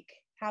unique.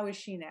 How is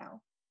she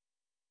now?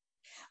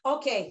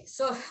 Okay,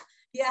 so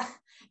yeah,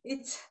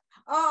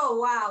 oh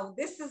wow,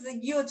 this is a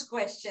huge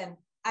question.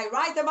 I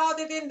write about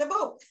it in the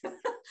book.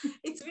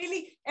 It's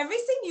really,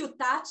 everything you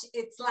touch,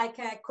 it's like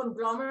a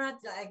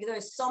conglomerate. Like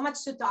there's so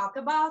much to talk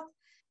about,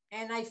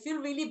 and I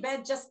feel really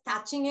bad just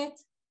touching it.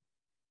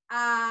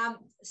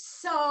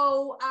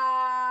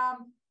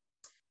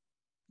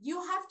 You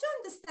have to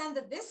understand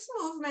that this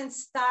movement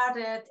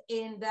started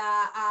in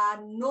the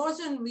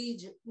northern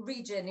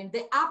region, in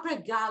the Upper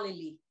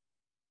Galilee.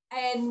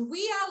 And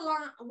we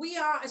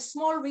are a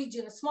small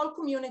region, a small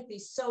community.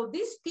 So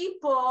these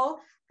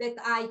people that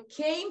I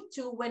came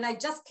to when I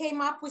just came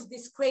up with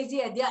this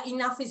crazy idea,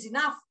 enough is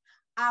enough,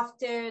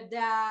 after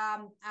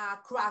the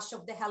crash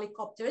of the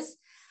helicopters,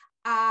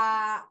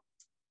 they're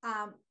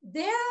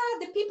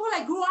the people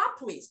I grew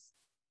up with.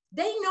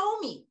 They know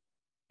me.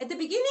 At the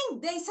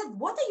beginning, they said,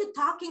 what are you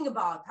talking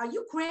about? Are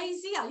you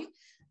crazy?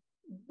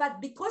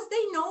 But because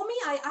they know me,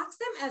 I asked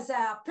them as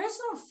a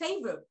personal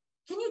favor,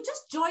 can you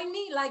just join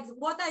me? Like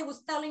what I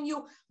was telling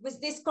you with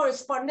this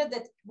correspondent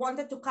that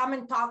wanted to come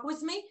and talk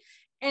with me.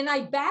 And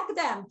I begged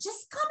them,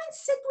 just come and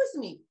sit with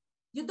me.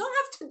 You don't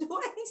have to do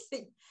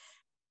anything.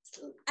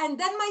 And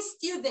then my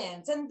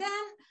students, and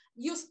then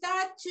you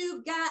start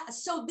to get,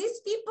 so these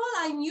people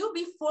I knew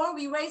before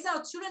we raised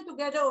our children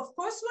together. Of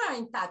course, we're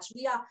in touch.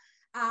 We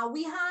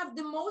have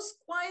the most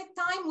quiet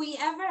time we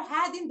ever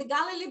had in the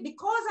Galilee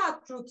because our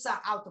troops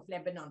are out of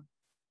Lebanon.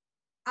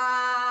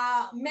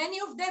 Many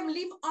of them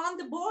live on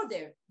the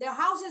border. Their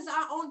houses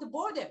are on the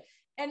border.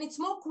 And it's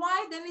more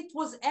quiet than it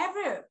was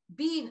ever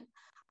been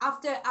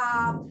after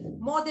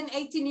more than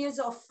 18 years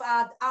of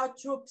our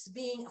troops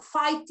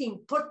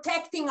fighting,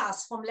 protecting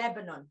us from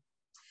Lebanon.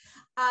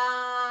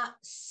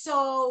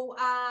 So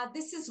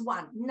this is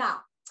one.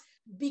 Now,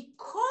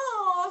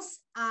 because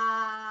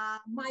our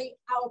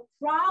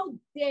proud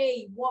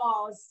day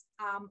was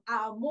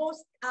our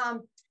most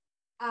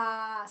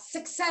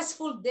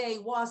successful day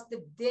was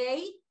the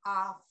day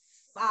of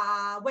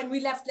when we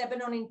left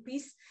Lebanon in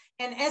peace,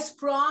 and as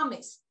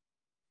promised,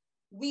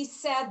 we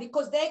said,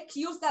 because they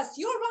accused us,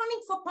 you're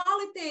running for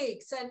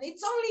politics and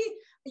it's only,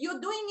 you're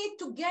doing it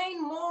to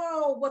gain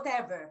more or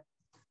whatever.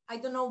 I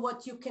don't know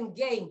what you can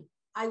gain.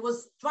 I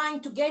was trying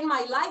to gain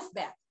my life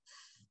back,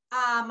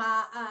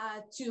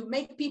 to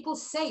make people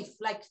safe,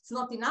 like it's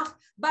not enough,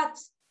 but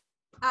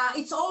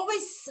it's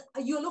always,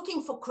 you're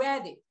looking for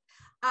credit.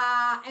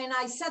 And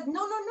I said,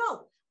 no,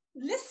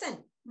 listen,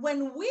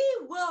 when we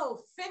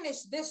will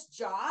finish this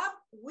job,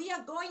 we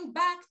are going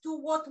back to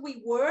what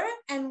we were,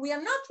 and we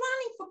are not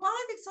running for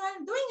politics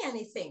or doing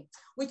anything,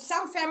 which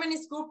some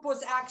feminist group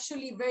was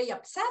actually very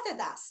upset at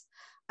us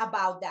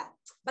about that.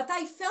 But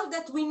I felt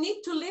that we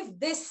need to live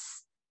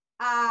this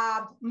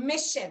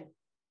mission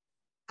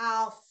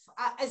of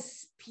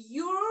as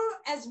pure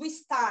as we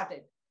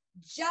started,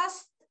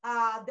 just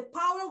the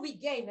power we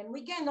gained, and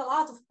we gained a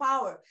lot of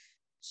power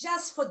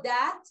just for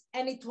that.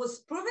 And it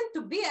was proven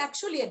to be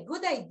actually a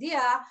good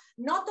idea,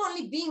 not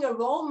only being a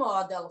role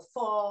model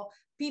for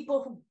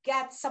people who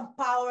get some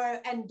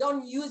power and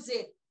don't use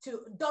it,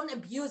 don't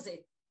abuse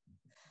it.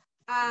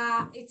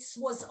 It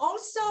was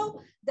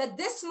also that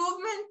this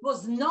movement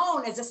was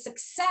known as a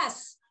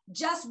success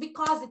just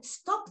because it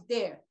stopped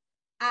there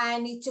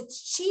and it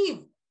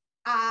achieved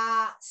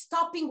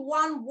stopping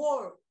one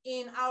war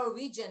in our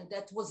region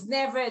that was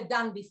never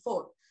done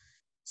before.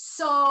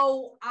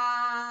 So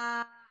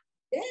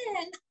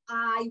then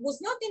I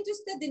was not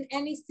interested in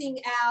anything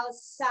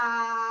else,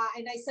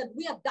 and I said,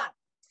 we are done.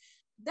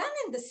 Then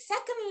in the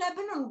Second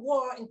Lebanon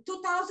War in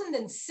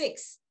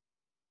 2006,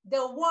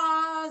 there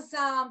was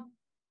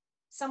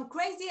some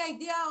crazy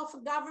idea of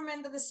a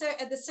government at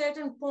a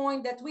certain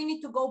point that we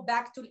need to go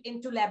back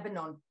into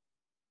Lebanon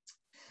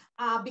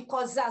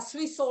because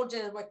 3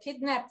 soldiers were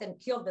kidnapped and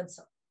killed and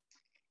so.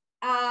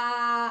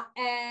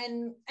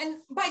 And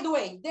by the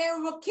way, they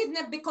were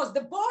kidnapped because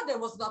the border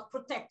was not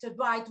protected,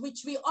 right?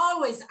 Which we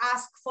always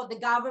ask for the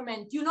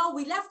government. You know,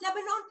 we left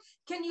Lebanon.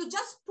 Can you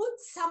just put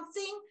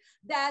something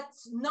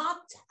that's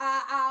not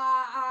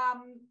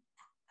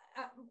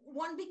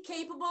won't be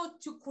capable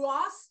to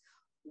cross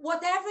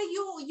whatever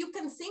you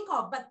can think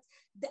of? But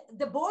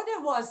the border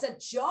was a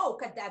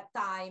joke at that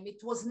time.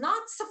 It was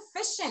not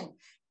sufficient,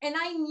 and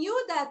I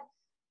knew that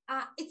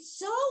it's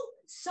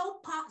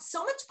so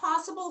much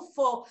possible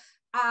for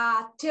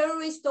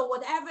terrorists or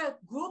whatever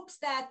groups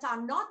that are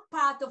not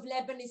part of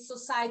Lebanese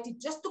society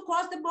just to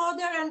cross the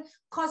border and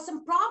cause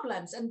some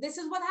problems. And this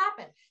is what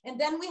happened. And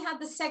then we had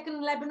the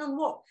Second Lebanon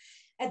War.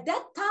 At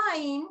that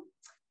time,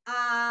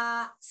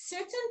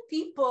 certain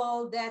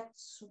people that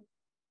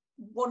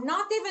were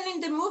not even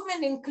in the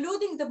movement,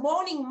 including the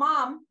mourning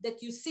mom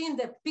that you see in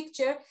the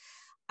picture,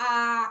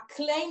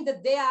 claim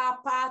that they are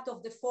part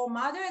of the 4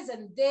 mothers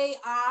and they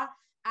are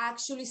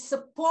actually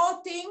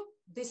supporting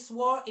this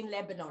war in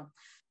Lebanon.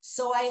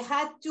 So I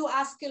had to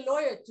ask a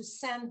lawyer to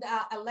send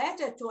a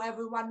letter to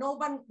everyone. No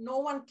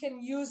one can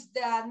use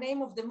the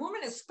name of the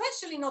movement,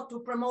 especially not to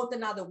promote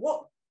another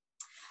war.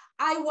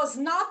 I was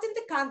not in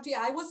the country.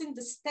 I was in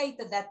the state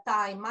at that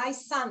time. My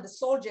son, the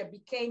soldier,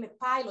 became a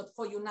pilot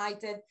for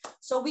United.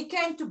 So we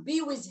came to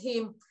be with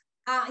him.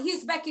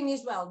 He's back in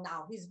Israel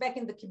now. He's back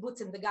in the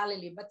kibbutz in the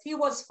Galilee, but he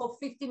was for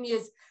 15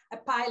 years a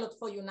pilot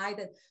for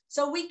United.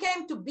 So we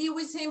came to be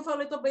with him for a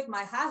little bit.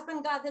 My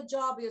husband got a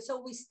job here,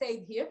 so we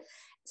stayed here.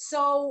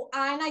 So,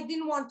 and I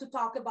didn't want to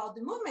talk about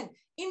the movement.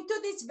 Into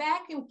this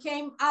vacuum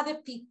came other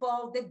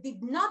people that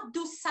did not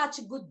do such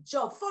a good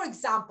job. For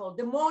example,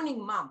 the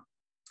mourning mom.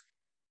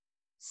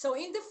 So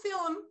in the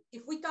film,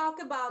 if we talk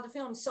about the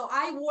film, so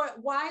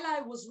while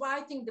I was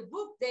writing the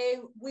book,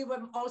 we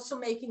were also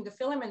making the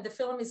film, and the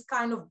film is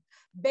kind of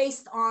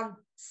based on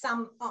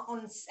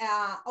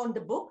on the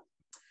book.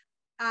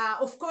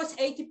 Of course,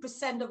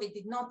 80% of it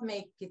did not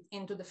make it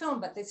into the film,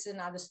 but it's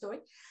another story.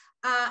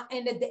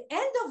 And at the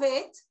end of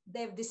it,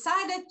 they've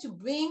decided to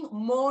bring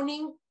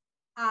mourning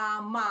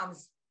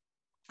moms,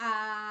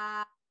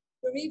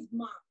 bereaved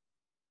moms.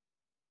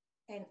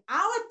 And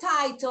our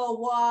title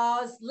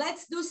was,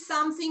 let's do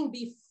something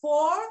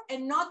before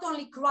and not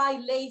only cry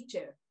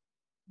later,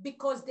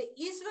 because the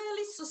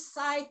Israeli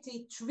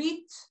society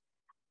treats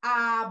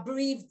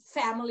bereaved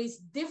families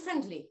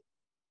differently.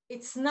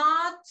 It's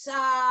not,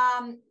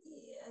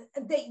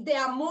 they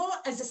are more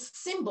as a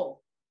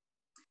symbol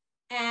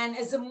and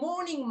as a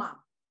mourning mom.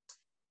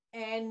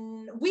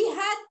 And we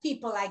had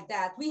people like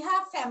that. We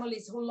have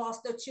families who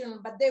lost their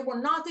children, but they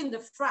were not in the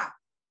front,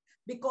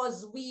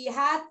 because we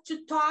had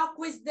to talk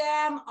with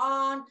them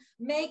on,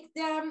 make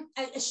them,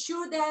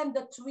 assure them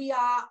that we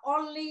are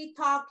only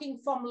talking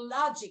from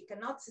logic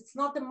and it's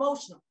not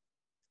emotional.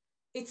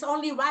 It's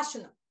only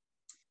rational.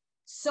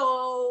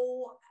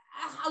 So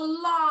a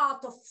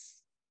lot of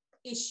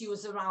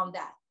issues around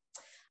that.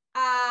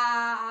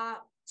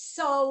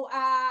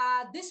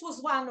 This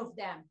was one of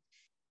them.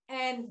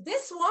 And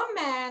this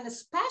woman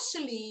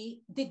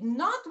especially did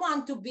not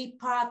want to be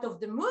part of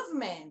the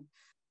movement.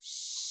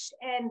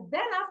 And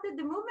then after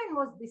the movement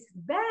was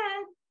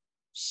disbanded,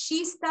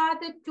 she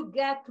started to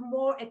get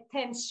more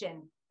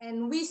attention,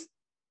 and we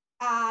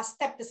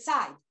stepped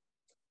aside.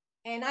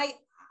 And I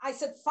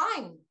said,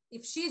 fine,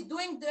 if she's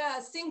doing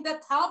the thing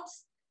that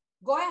helps,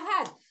 go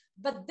ahead.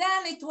 But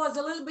then it was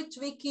a little bit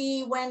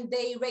tricky when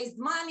they raised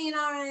money in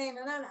our name.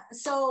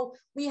 So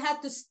we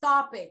had to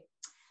stop it.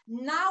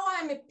 Now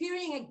I'm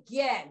appearing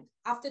again.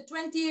 After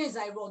 20 years,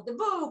 I wrote the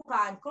book,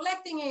 I'm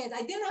collecting it.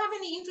 I didn't have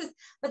any interest,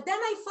 but then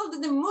I felt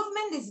that the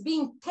movement is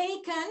being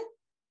taken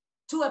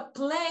to a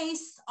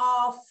place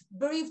of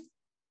bereaved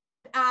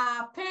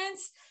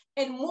parents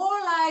and more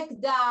like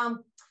the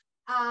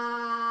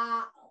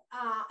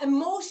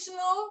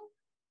emotional,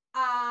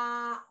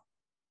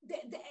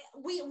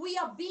 we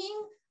are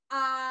being,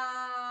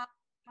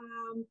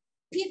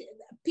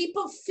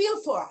 people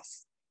feel for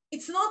us.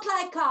 It's not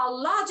like a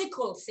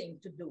logical thing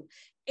to do.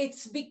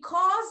 It's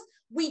because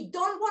we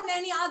don't want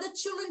any other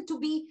children to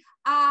be,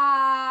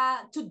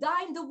 to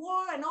die in the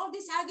war, and all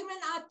these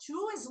arguments are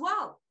true as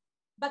well.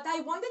 But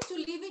I wanted to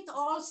leave it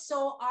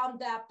also on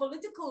the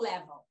political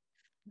level,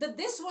 that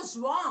this was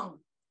wrong.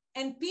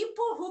 And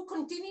people who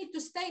continued to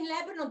stay in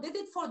Lebanon did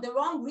it for the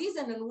wrong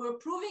reason, and we're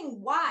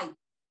proving why.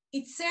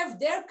 It served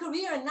their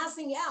career and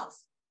nothing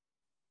else.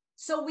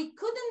 So we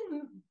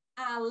couldn't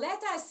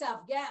let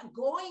ourselves get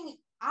going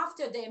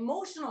after the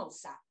emotional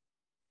side.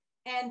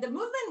 And the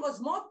movement was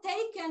more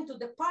taken to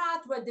the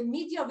part where the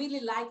media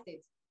really liked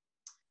it.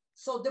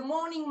 So the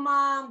mourning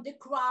mom, the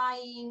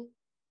crying,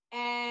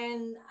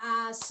 and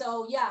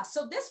so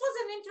this was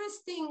an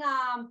interesting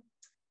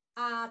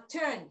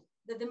turn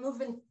that the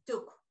movement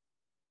took.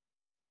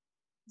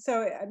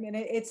 So, I mean,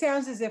 it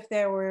sounds as if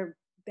there were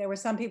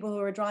some people who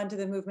were drawn to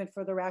the movement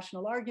for the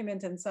rational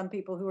argument, and some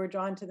people who were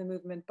drawn to the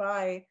movement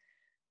by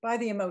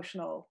the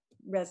emotional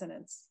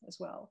resonance as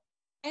well.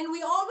 And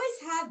we always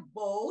had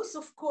both,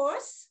 of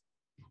course,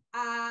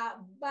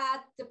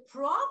 but the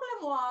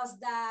problem was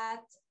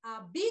that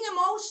being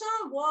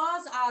emotional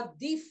was our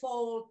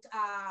default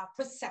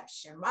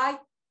perception, right?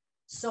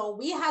 So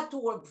we had to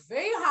work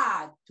very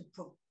hard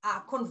to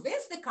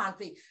convince the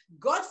country,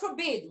 God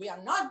forbid, we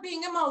are not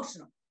being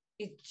emotional.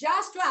 It's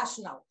just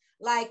rational.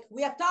 Like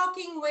we are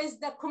talking with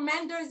the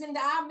commanders in the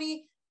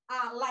army,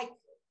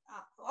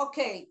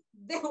 okay,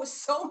 they were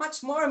so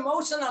much more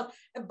emotional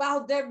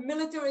about their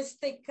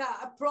militaristic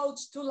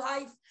approach to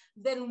life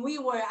than we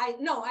were. I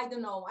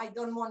don't know. I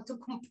don't want to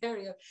compare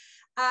you.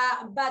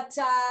 But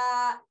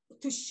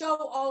to show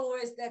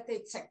always that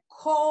it's a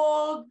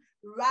cold,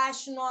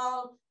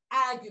 rational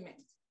argument.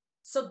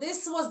 So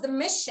this was the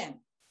mission,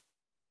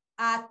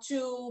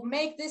 to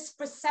make this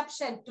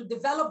perception, to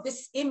develop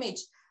this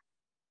image.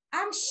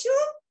 I'm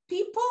sure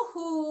people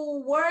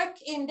who work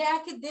in the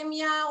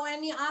academia or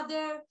any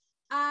other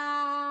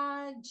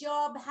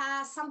job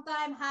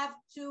sometimes have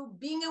to,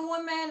 being a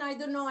woman, I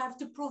don't know, have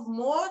to prove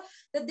more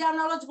that they are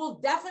knowledgeable,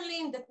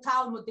 definitely in the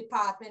Talmud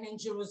department in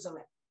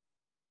Jerusalem.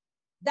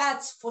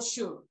 That's for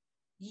sure.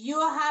 You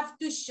have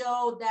to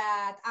show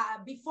that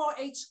before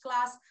each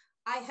class,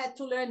 I had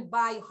to learn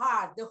by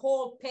heart the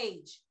whole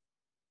page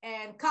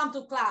and come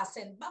to class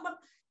and blah, blah,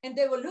 and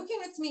they were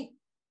looking at me,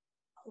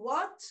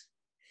 what?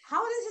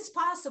 How is this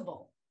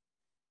possible?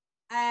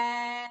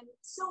 And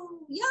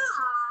so,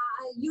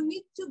 you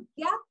need to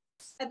get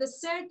at a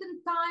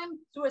certain time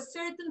to a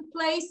certain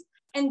place,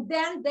 and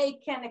then they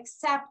can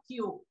accept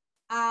you,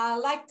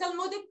 like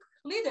Talmudic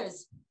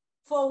leaders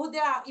for who they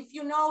are. If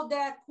you know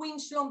the Queen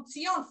Shlom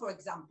Tzion, for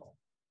example,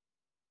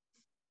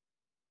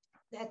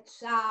 that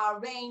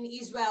reigned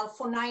Israel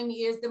for 9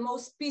 years, the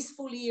most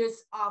peaceful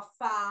years of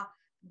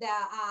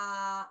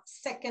the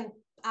second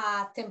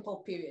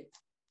temple period.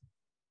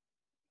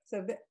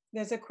 So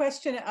there's a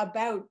question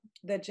about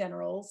the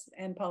generals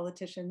and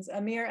politicians.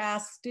 Amir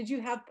asks, did you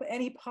have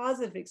any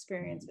positive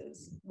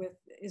experiences with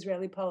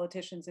Israeli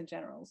politicians and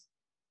generals?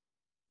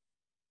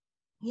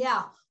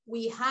 Yeah,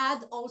 we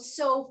had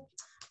also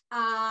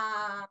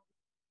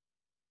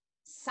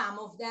some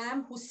of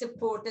them who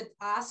supported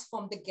us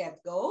from the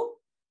get-go,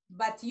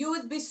 but you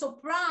would be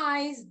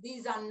surprised,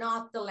 these are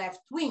not the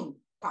left-wing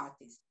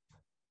parties.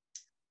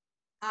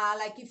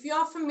 Like if you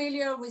are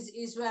familiar with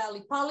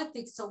Israeli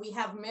politics, so we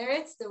have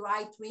Meretz, the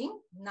right wing.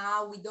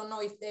 Now we don't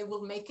know if they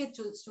will make it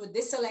through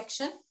this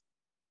election.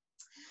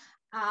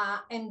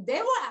 And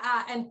they were,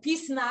 and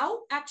Peace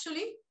Now,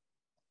 actually,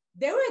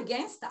 they were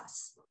against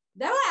us.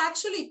 They were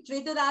actually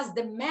treated as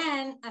the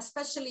men,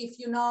 especially if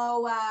you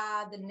know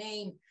the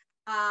name,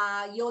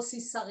 Yossi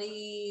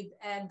Sarid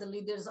and the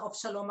leaders of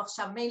Shalom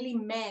Achshav, mainly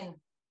men.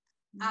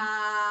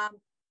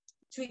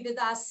 Treated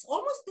us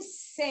almost the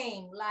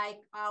same, like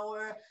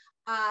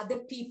the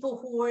people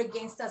who were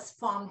against us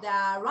from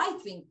the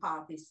right-wing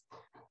parties.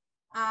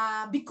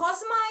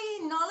 Because my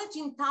knowledge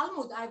in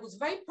Talmud, I was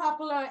very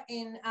popular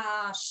in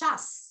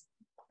Shas.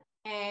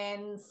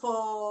 And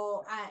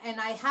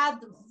I had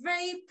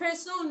very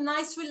personal,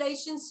 nice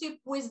relationship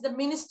with the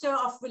Minister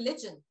of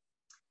Religion.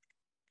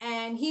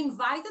 And he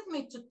invited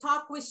me to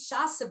talk with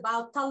Shas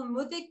about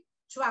Talmudic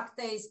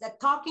tractates that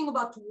talking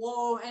about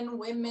war and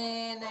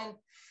women.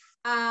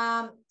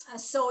 And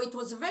so it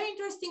was a very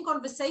interesting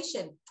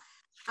conversation.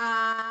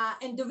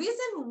 And the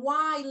reason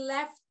why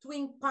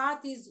left-wing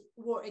parties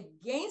were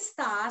against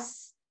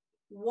us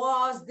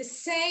was the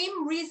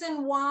same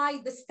reason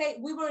why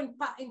we were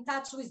in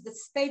touch with the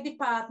State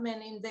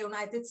Department in the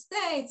United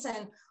States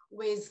and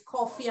with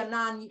Kofi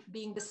Annan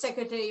being the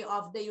Secretary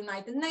of the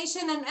United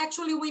Nations. And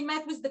actually we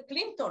met with the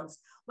Clintons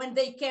when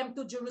they came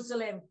to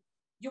Jerusalem.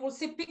 You will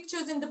see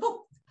pictures in the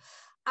book.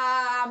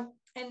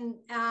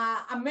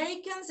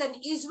 Americans and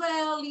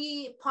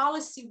Israeli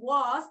policy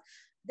was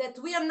that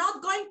we are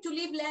not going to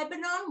leave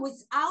Lebanon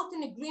without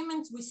an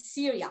agreement with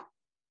Syria.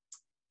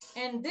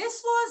 And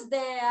this was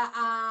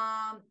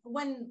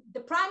when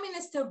the Prime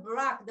Minister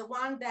Barak, the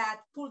one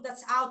that pulled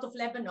us out of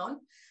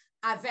Lebanon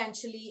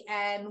eventually,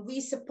 and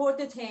we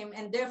supported him,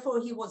 and therefore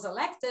he was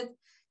elected.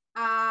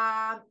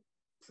 At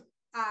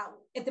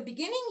the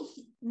beginning,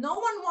 no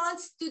one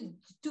wants to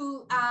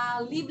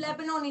leave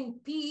Lebanon in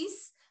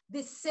peace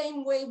the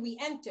same way we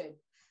entered.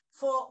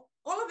 For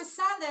all of a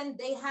sudden,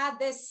 they had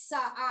this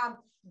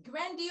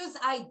grandiose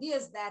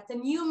ideas that a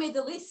new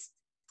Middle East,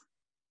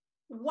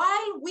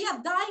 while we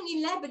are dying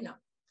in Lebanon.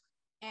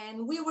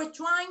 And we were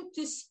trying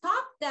to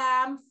stop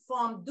them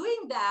from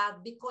doing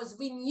that because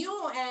we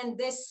knew in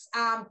this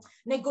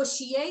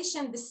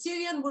negotiation, the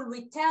Syrian will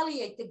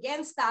retaliate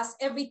against us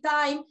every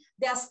time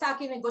they are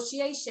stuck in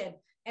negotiation.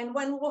 And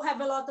when we'll have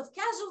a lot of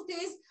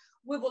casualties,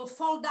 we will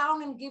fall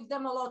down and give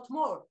them a lot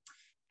more,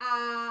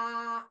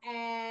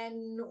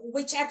 and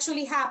which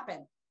actually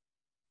happened.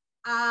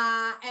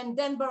 And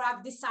then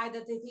Barak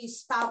decided that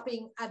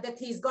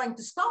he's going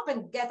to stop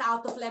and get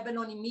out of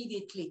Lebanon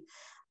immediately.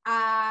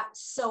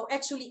 So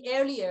actually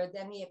earlier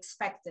than he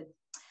expected,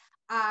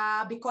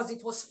 because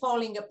it was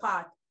falling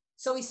apart.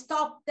 So he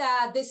stopped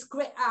this.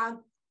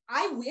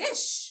 I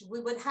wish we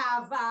would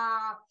have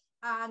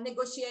a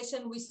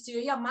negotiation with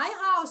Syria. My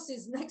house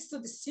is next to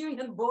the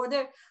Syrian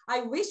border.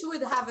 I wish we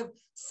would have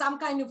some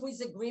kind of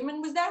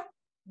agreement with them.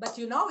 But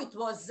you know, it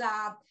was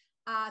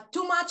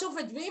too much of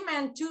a dream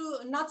and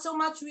not so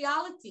much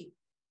reality.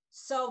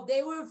 So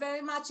they were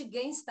very much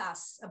against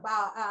us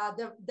about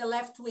the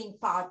left-wing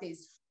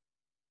parties.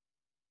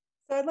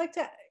 So I'd like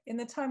to, in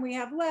the time we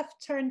have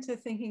left, turn to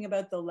thinking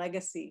about the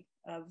legacy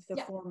of the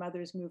Four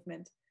Mothers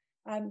movement.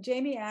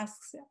 Jamie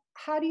asks,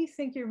 how do you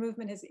think your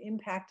movement has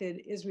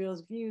impacted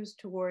Israel's views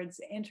towards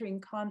entering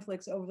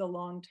conflicts over the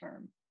long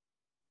term?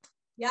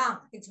 Yeah,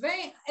 it's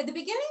very, at the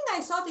beginning,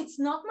 I thought it's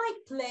not my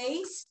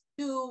place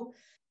to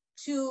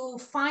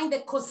find the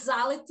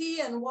causality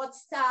and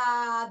what's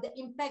the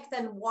impact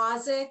and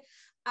was it.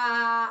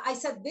 I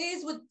said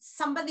this would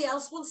somebody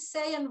else will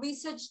say and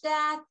research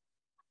that.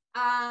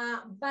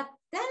 But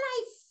then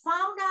I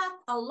found out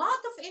a lot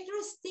of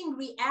interesting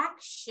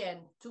reaction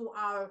to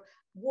our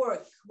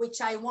work,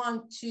 which I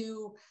want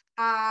to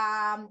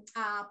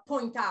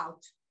point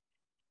out.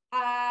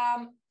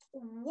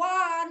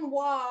 One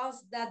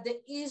was that the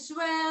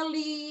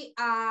Israeli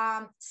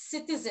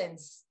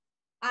citizens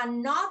are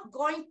not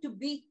going to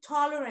be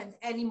tolerant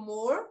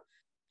anymore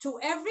to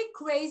every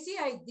crazy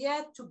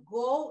idea to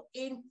go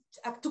in,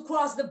 to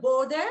cross the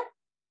border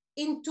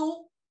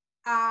into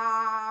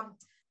a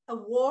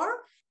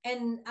war,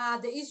 and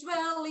the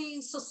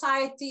Israeli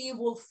society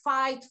will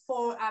fight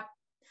for a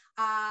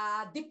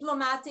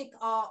diplomatic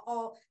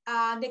or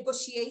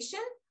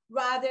negotiation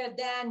rather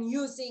than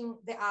using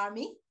the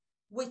army,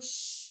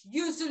 which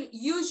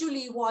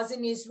usually was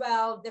in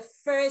Israel the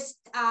first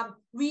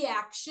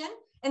reaction,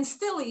 and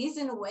still is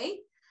in a way.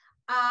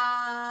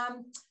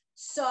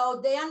 So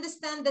they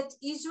understand that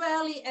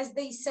Israeli, as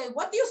they say,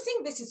 what do you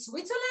think, this is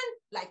Switzerland?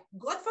 Like,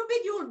 God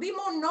forbid, you will be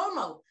more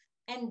normal.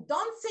 And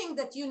don't think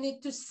that you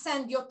need to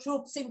send your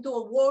troops into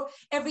a war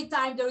every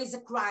time there is a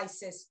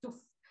crisis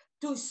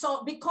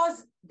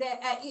because the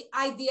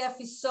IDF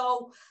is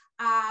so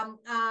have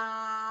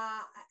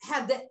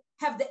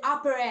the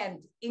upper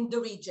end in the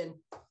region,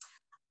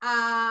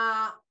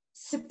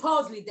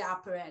 supposedly the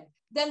upper end.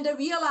 Then they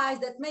realize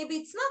that maybe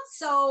it's not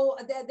so,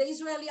 the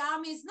Israeli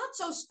army is not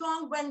so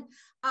strong when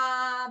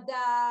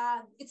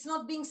it's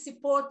not being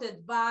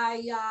supported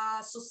by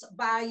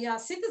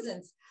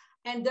citizens.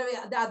 And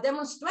the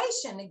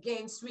demonstration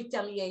against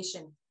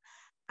retaliation.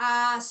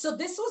 So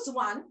this was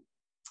one.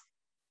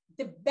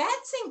 The bad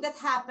thing that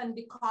happened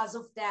because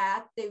of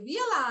that, they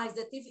realized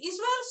that if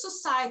Israel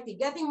society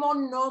getting more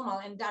normal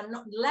and they're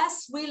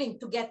less willing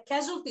to get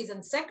casualties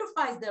and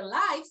sacrifice their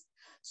lives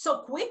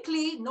so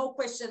quickly, no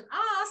question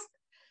asked,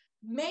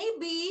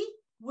 maybe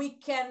we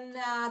can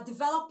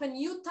develop a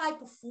new type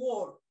of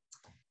war.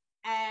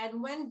 And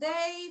when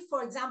they,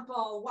 for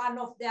example, one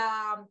of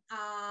the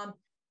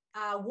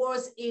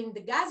wars in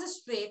the Gaza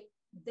Strip,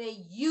 they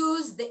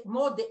used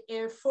more the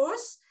Air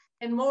Force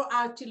and more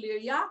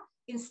artillery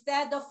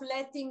instead of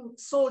letting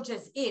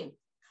soldiers in.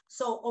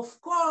 So of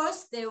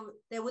course,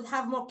 they would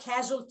have more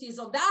casualties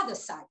on the other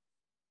side.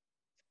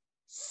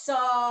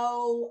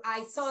 So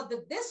I thought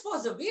that this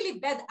was a really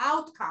bad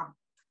outcome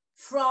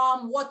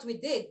from what we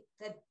did,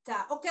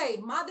 that, okay,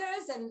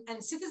 mothers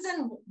and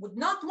citizens would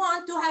not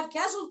want to have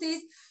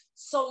casualties,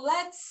 so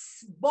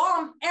let's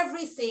bomb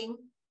everything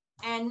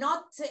and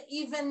not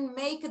even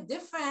make a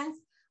difference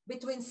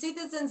between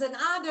citizens and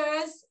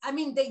others. I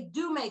mean, they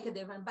do make a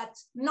difference, but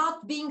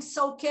not being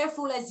so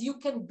careful as you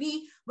can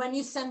be when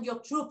you send your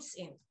troops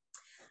in.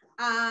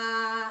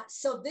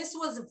 So this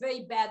was a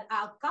very bad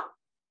outcome.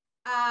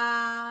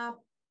 The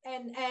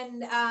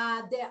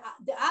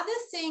other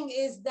thing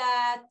is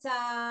that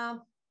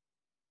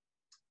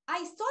I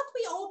thought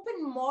we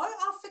opened more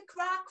of a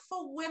crack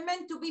for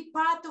women to be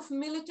part of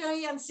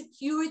military and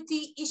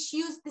security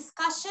issues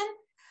discussion.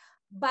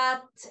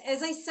 But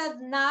as I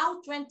said,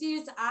 now, 20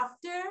 years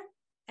after,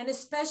 and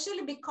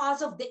especially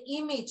because of the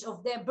image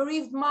of their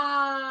bereaved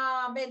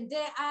mom and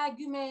their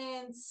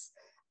arguments,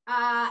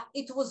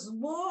 it was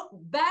more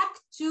back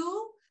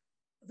to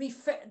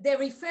they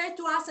refer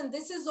to us, and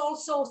this is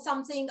also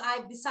something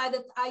I've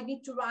decided I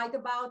need to write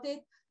about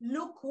it.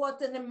 Look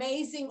what an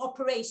amazing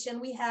operation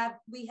we had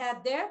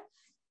there.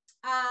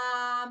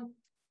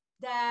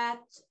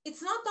 That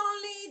it's not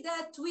only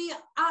that we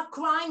are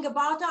crying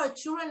about our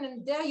children,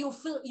 and there you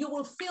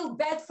will feel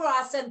bad for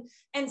us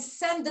and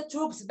send the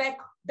troops back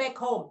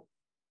home.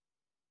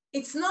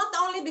 It's not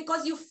only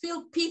because you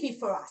feel pity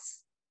for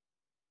us.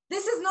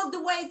 This is not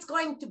the way it's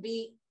going to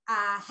be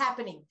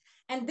happening.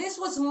 And this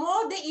was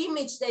more the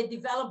image they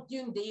developed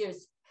during the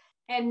years.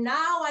 And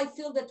now I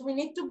feel that we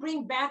need to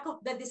bring back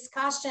the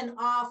discussion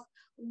of,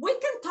 we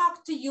can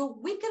talk to you,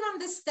 we can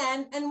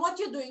understand, and what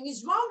you're doing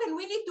is wrong, and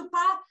we need to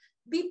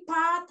be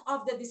part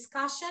of the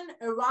discussion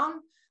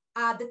around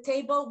the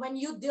table when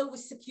you deal with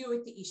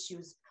security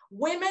issues.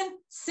 Women,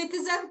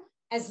 citizens,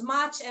 as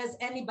much as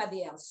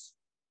anybody else.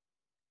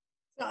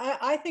 So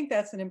I think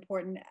that's an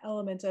important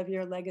element of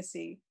your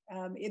legacy,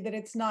 that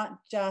it's not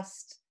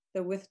just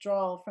the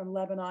withdrawal from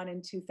Lebanon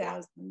in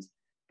 2000,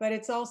 but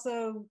it's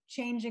also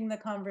changing the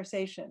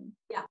conversation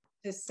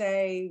to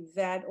say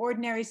that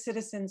ordinary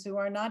citizens who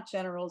are not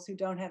generals, who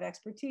don't have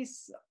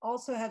expertise,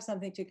 also have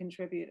something to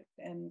contribute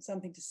and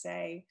something to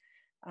say,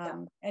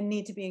 and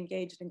need to be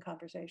engaged in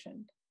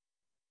conversation.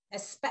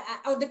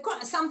 Sometimes on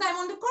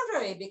the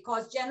contrary,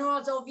 because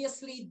generals,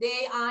 obviously,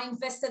 they are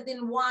invested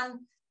in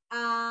one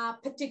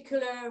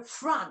particular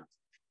front,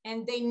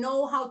 and they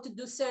know how to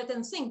do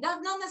certain things. They're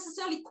not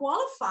necessarily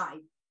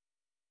qualified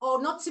or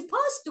not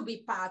supposed to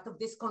be part of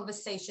this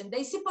conversation.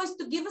 They're supposed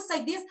to give us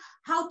ideas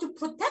how to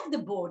protect the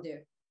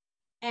border.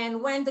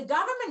 And when the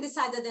government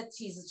decided that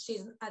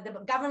the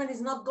government is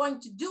not going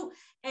to do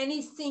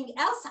anything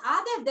else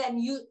other than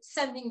you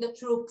sending the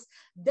troops,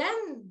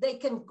 then they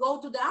can go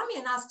to the army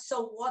and ask,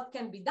 so what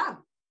can be done?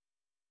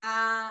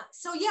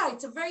 So yeah,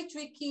 it's a very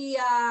tricky,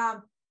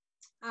 a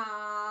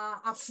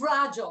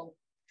fragile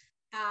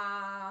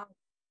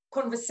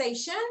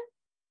conversation.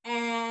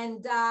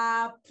 And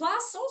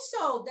plus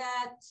also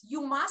that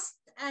you must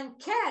and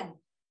can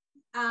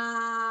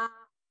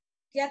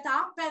get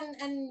up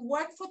and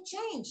work for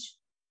change.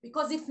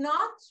 Because if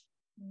not,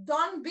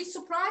 don't be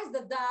surprised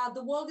that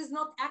the world is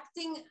not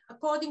acting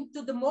according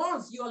to the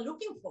morals you are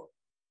looking for.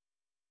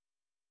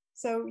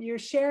 So you're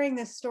sharing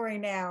this story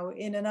now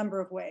in a number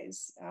of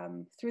ways,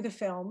 through the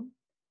film,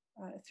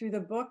 through the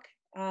book,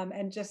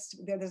 and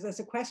just there's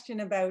a question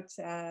about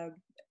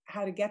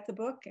how to get the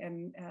book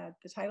and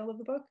the title of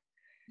the book.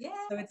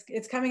 Yeah. So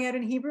it's coming out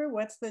in Hebrew.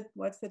 What's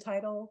the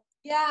title?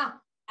 Yeah.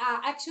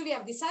 Actually,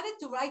 I've decided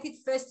to write it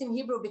first in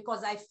Hebrew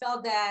because I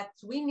felt that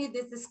we need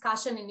this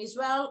discussion in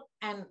Israel.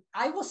 And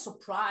I was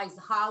surprised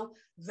how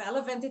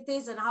relevant it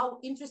is and how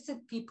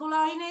interested people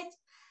are in it.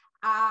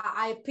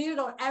 I appeared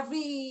on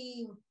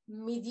every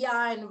media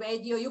and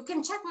radio. You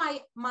can check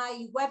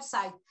my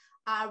website,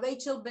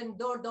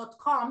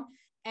 rachelbendor.com.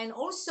 And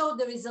also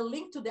there is a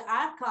link to the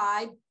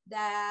archive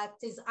that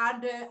is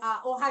under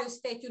Ohio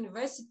State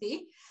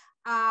University.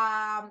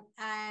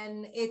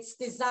 And it's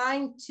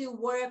designed to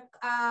work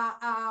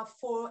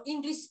for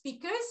English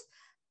speakers.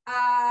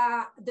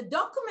 The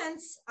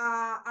documents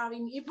are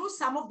in Hebrew.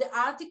 Some of the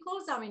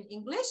articles are in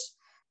English.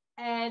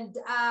 And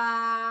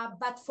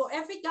but for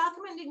every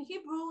document in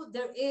Hebrew,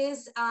 there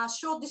is a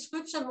short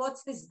description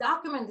what this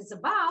document is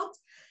about,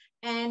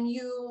 and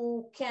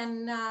you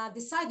can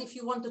decide if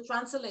you want to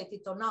translate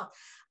it or not.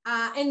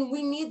 And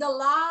we need a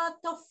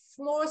lot of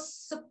more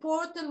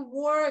support and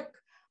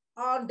work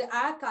on the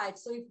archive.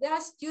 So if there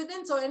are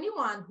students or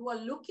anyone who are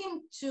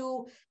looking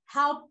to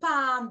help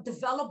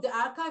develop the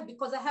archive,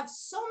 because I have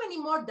so many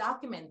more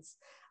documents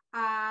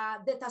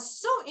that are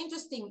so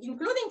interesting,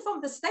 including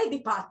from the State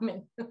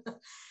Department.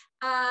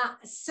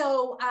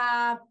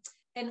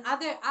 And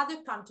other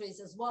countries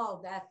as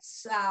well,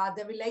 that's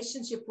the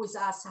relationship with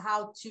us,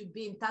 how to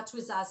be in touch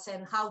with us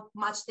and how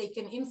much they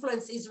can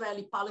influence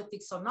Israeli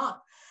politics or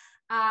not.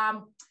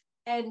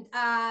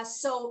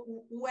 So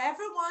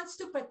whoever wants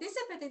to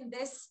participate in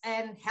this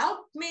and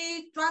help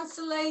me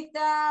translate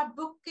the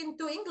book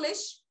into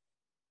English,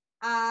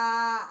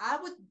 I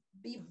would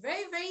be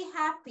very, very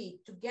happy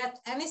to get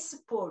any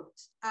support.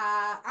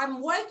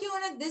 I'm working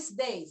on it these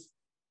days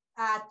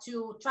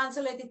to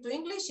translate it to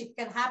English. It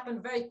can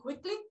happen very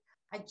quickly.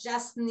 I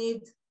just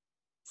need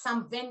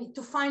some venue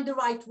to find the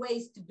right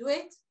ways to do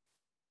it.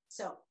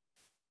 So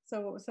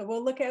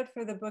we'll look out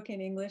for the book in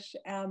English.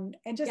 And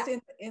just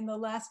in the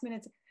last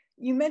minutes,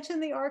 you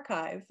mentioned the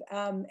archive,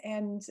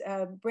 and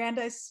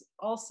Brandeis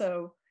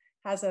also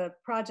has a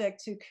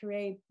project to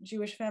create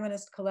Jewish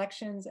feminist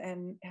collections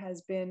and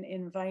has been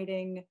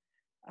inviting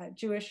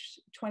Jewish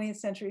 20th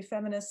century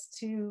feminists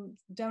to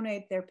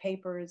donate their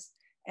papers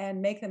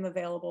and make them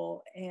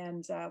available.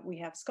 And we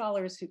have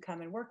scholars who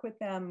come and work with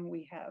them.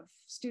 We have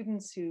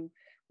students who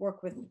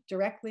work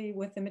directly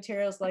with the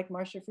materials, like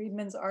Marcia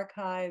Friedman's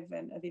archive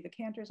and Aviva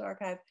Cantor's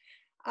archive.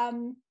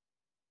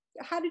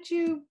 How did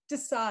you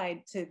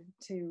decide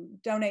to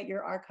donate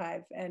your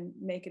archive and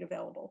make it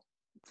available?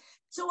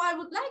 So I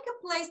would like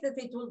a place that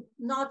it will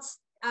not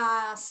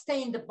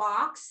stay in the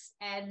box,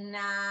 and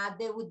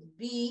there would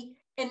be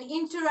an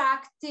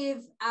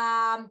interactive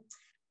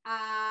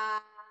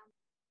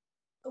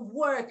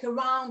work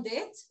around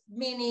it,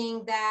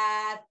 meaning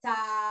that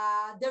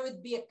there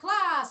would be a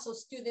class or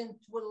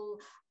students will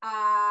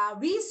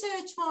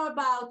research more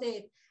about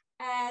it,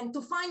 and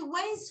to find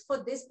ways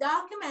for this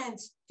document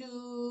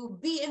to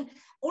be in.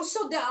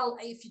 Also,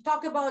 if you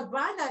talk about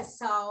Brandeis,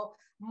 so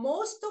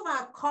most of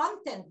our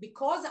content,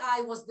 because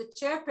I was the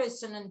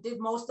chairperson and did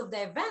most of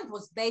the event,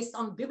 was based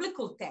on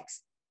biblical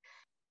text.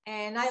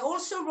 And I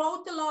also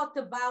wrote a lot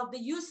about the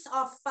use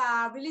of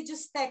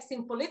religious text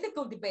in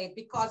political debate,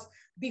 because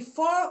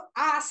before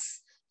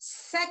us,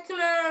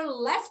 secular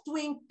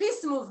left-wing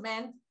peace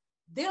movement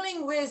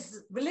dealing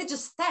with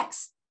religious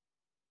text,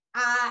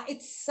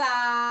 it's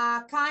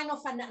kind of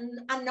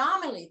an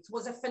anomaly. It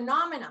was a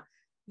phenomena.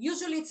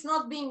 Usually it's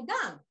not being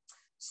done.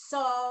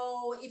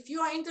 So if you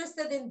are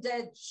interested in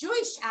the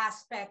Jewish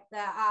aspect,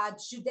 the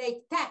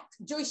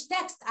Jewish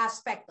text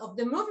aspect of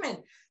the movement,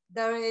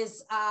 there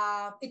is,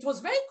 it was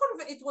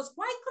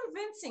quite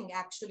convincing,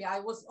 actually. I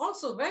was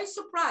also very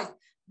surprised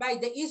by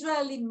the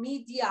Israeli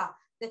media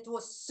that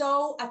was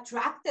so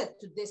attracted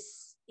to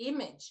this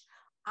image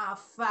of,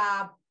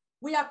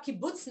 we are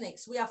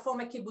kibbutzniks, we are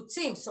former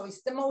kibbutzim, so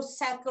it's the most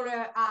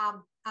secular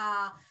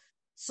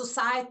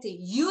society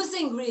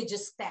using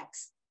religious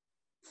text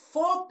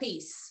for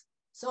peace.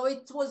 So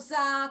it was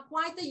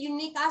quite a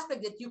unique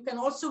aspect that you can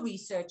also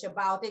research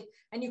about it,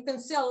 and you can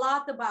see a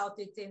lot about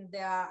it in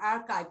the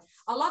archive.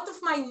 A lot of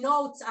my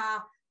notes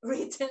are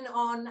written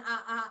on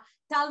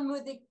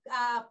Talmudic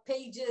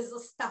pages or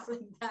stuff like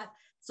that.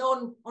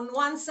 So on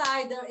one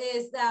side, there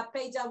is the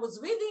page I was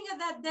reading at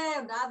that day,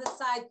 on the other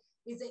side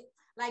is it,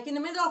 like in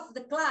the middle of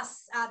the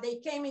class, they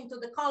came into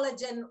the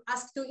college and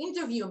asked to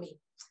interview me.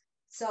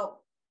 So,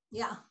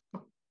 yeah.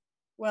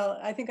 Well,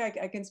 I think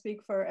I can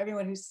speak for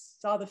everyone who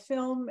saw the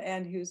film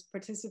and who's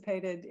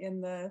participated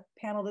in the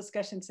panel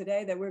discussion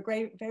today, that we're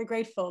very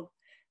grateful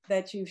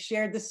that you've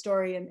shared the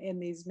story in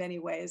these many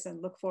ways,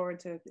 and look forward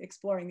to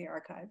exploring the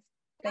archive.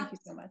 Thank you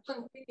so much.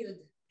 Continued.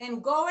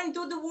 And go and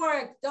do the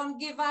work. Don't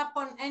give up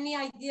on any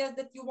idea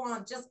that you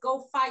want. Just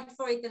go fight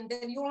for it, and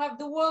then you'll have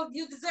the world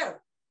you deserve.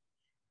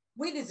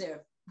 We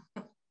deserve.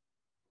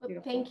 Well,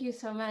 thank you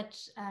so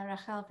much,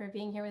 Rachel, for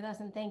being here with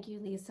us. And thank you,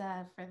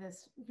 Lisa, for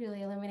this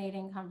really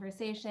illuminating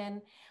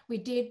conversation. We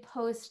did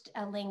post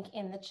a link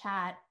in the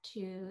chat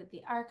to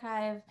the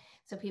archive,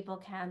 so people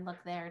can look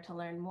there to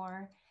learn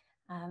more.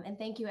 And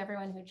thank you,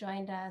 everyone who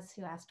joined us,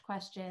 who asked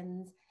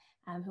questions,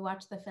 who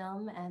watched the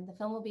film. And the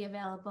film will be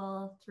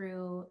available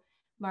through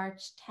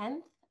March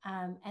 10th.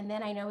 And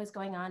then I know is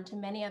going on to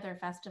many other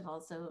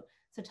festivals.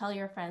 So tell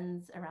your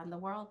friends around the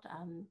world,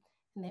 and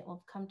they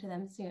will come to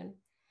them soon.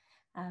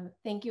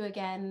 Thank you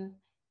again,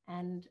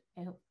 and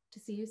I hope to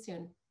see you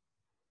soon.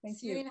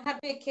 Thank you. See you in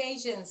happy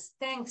occasions.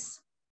 Thanks.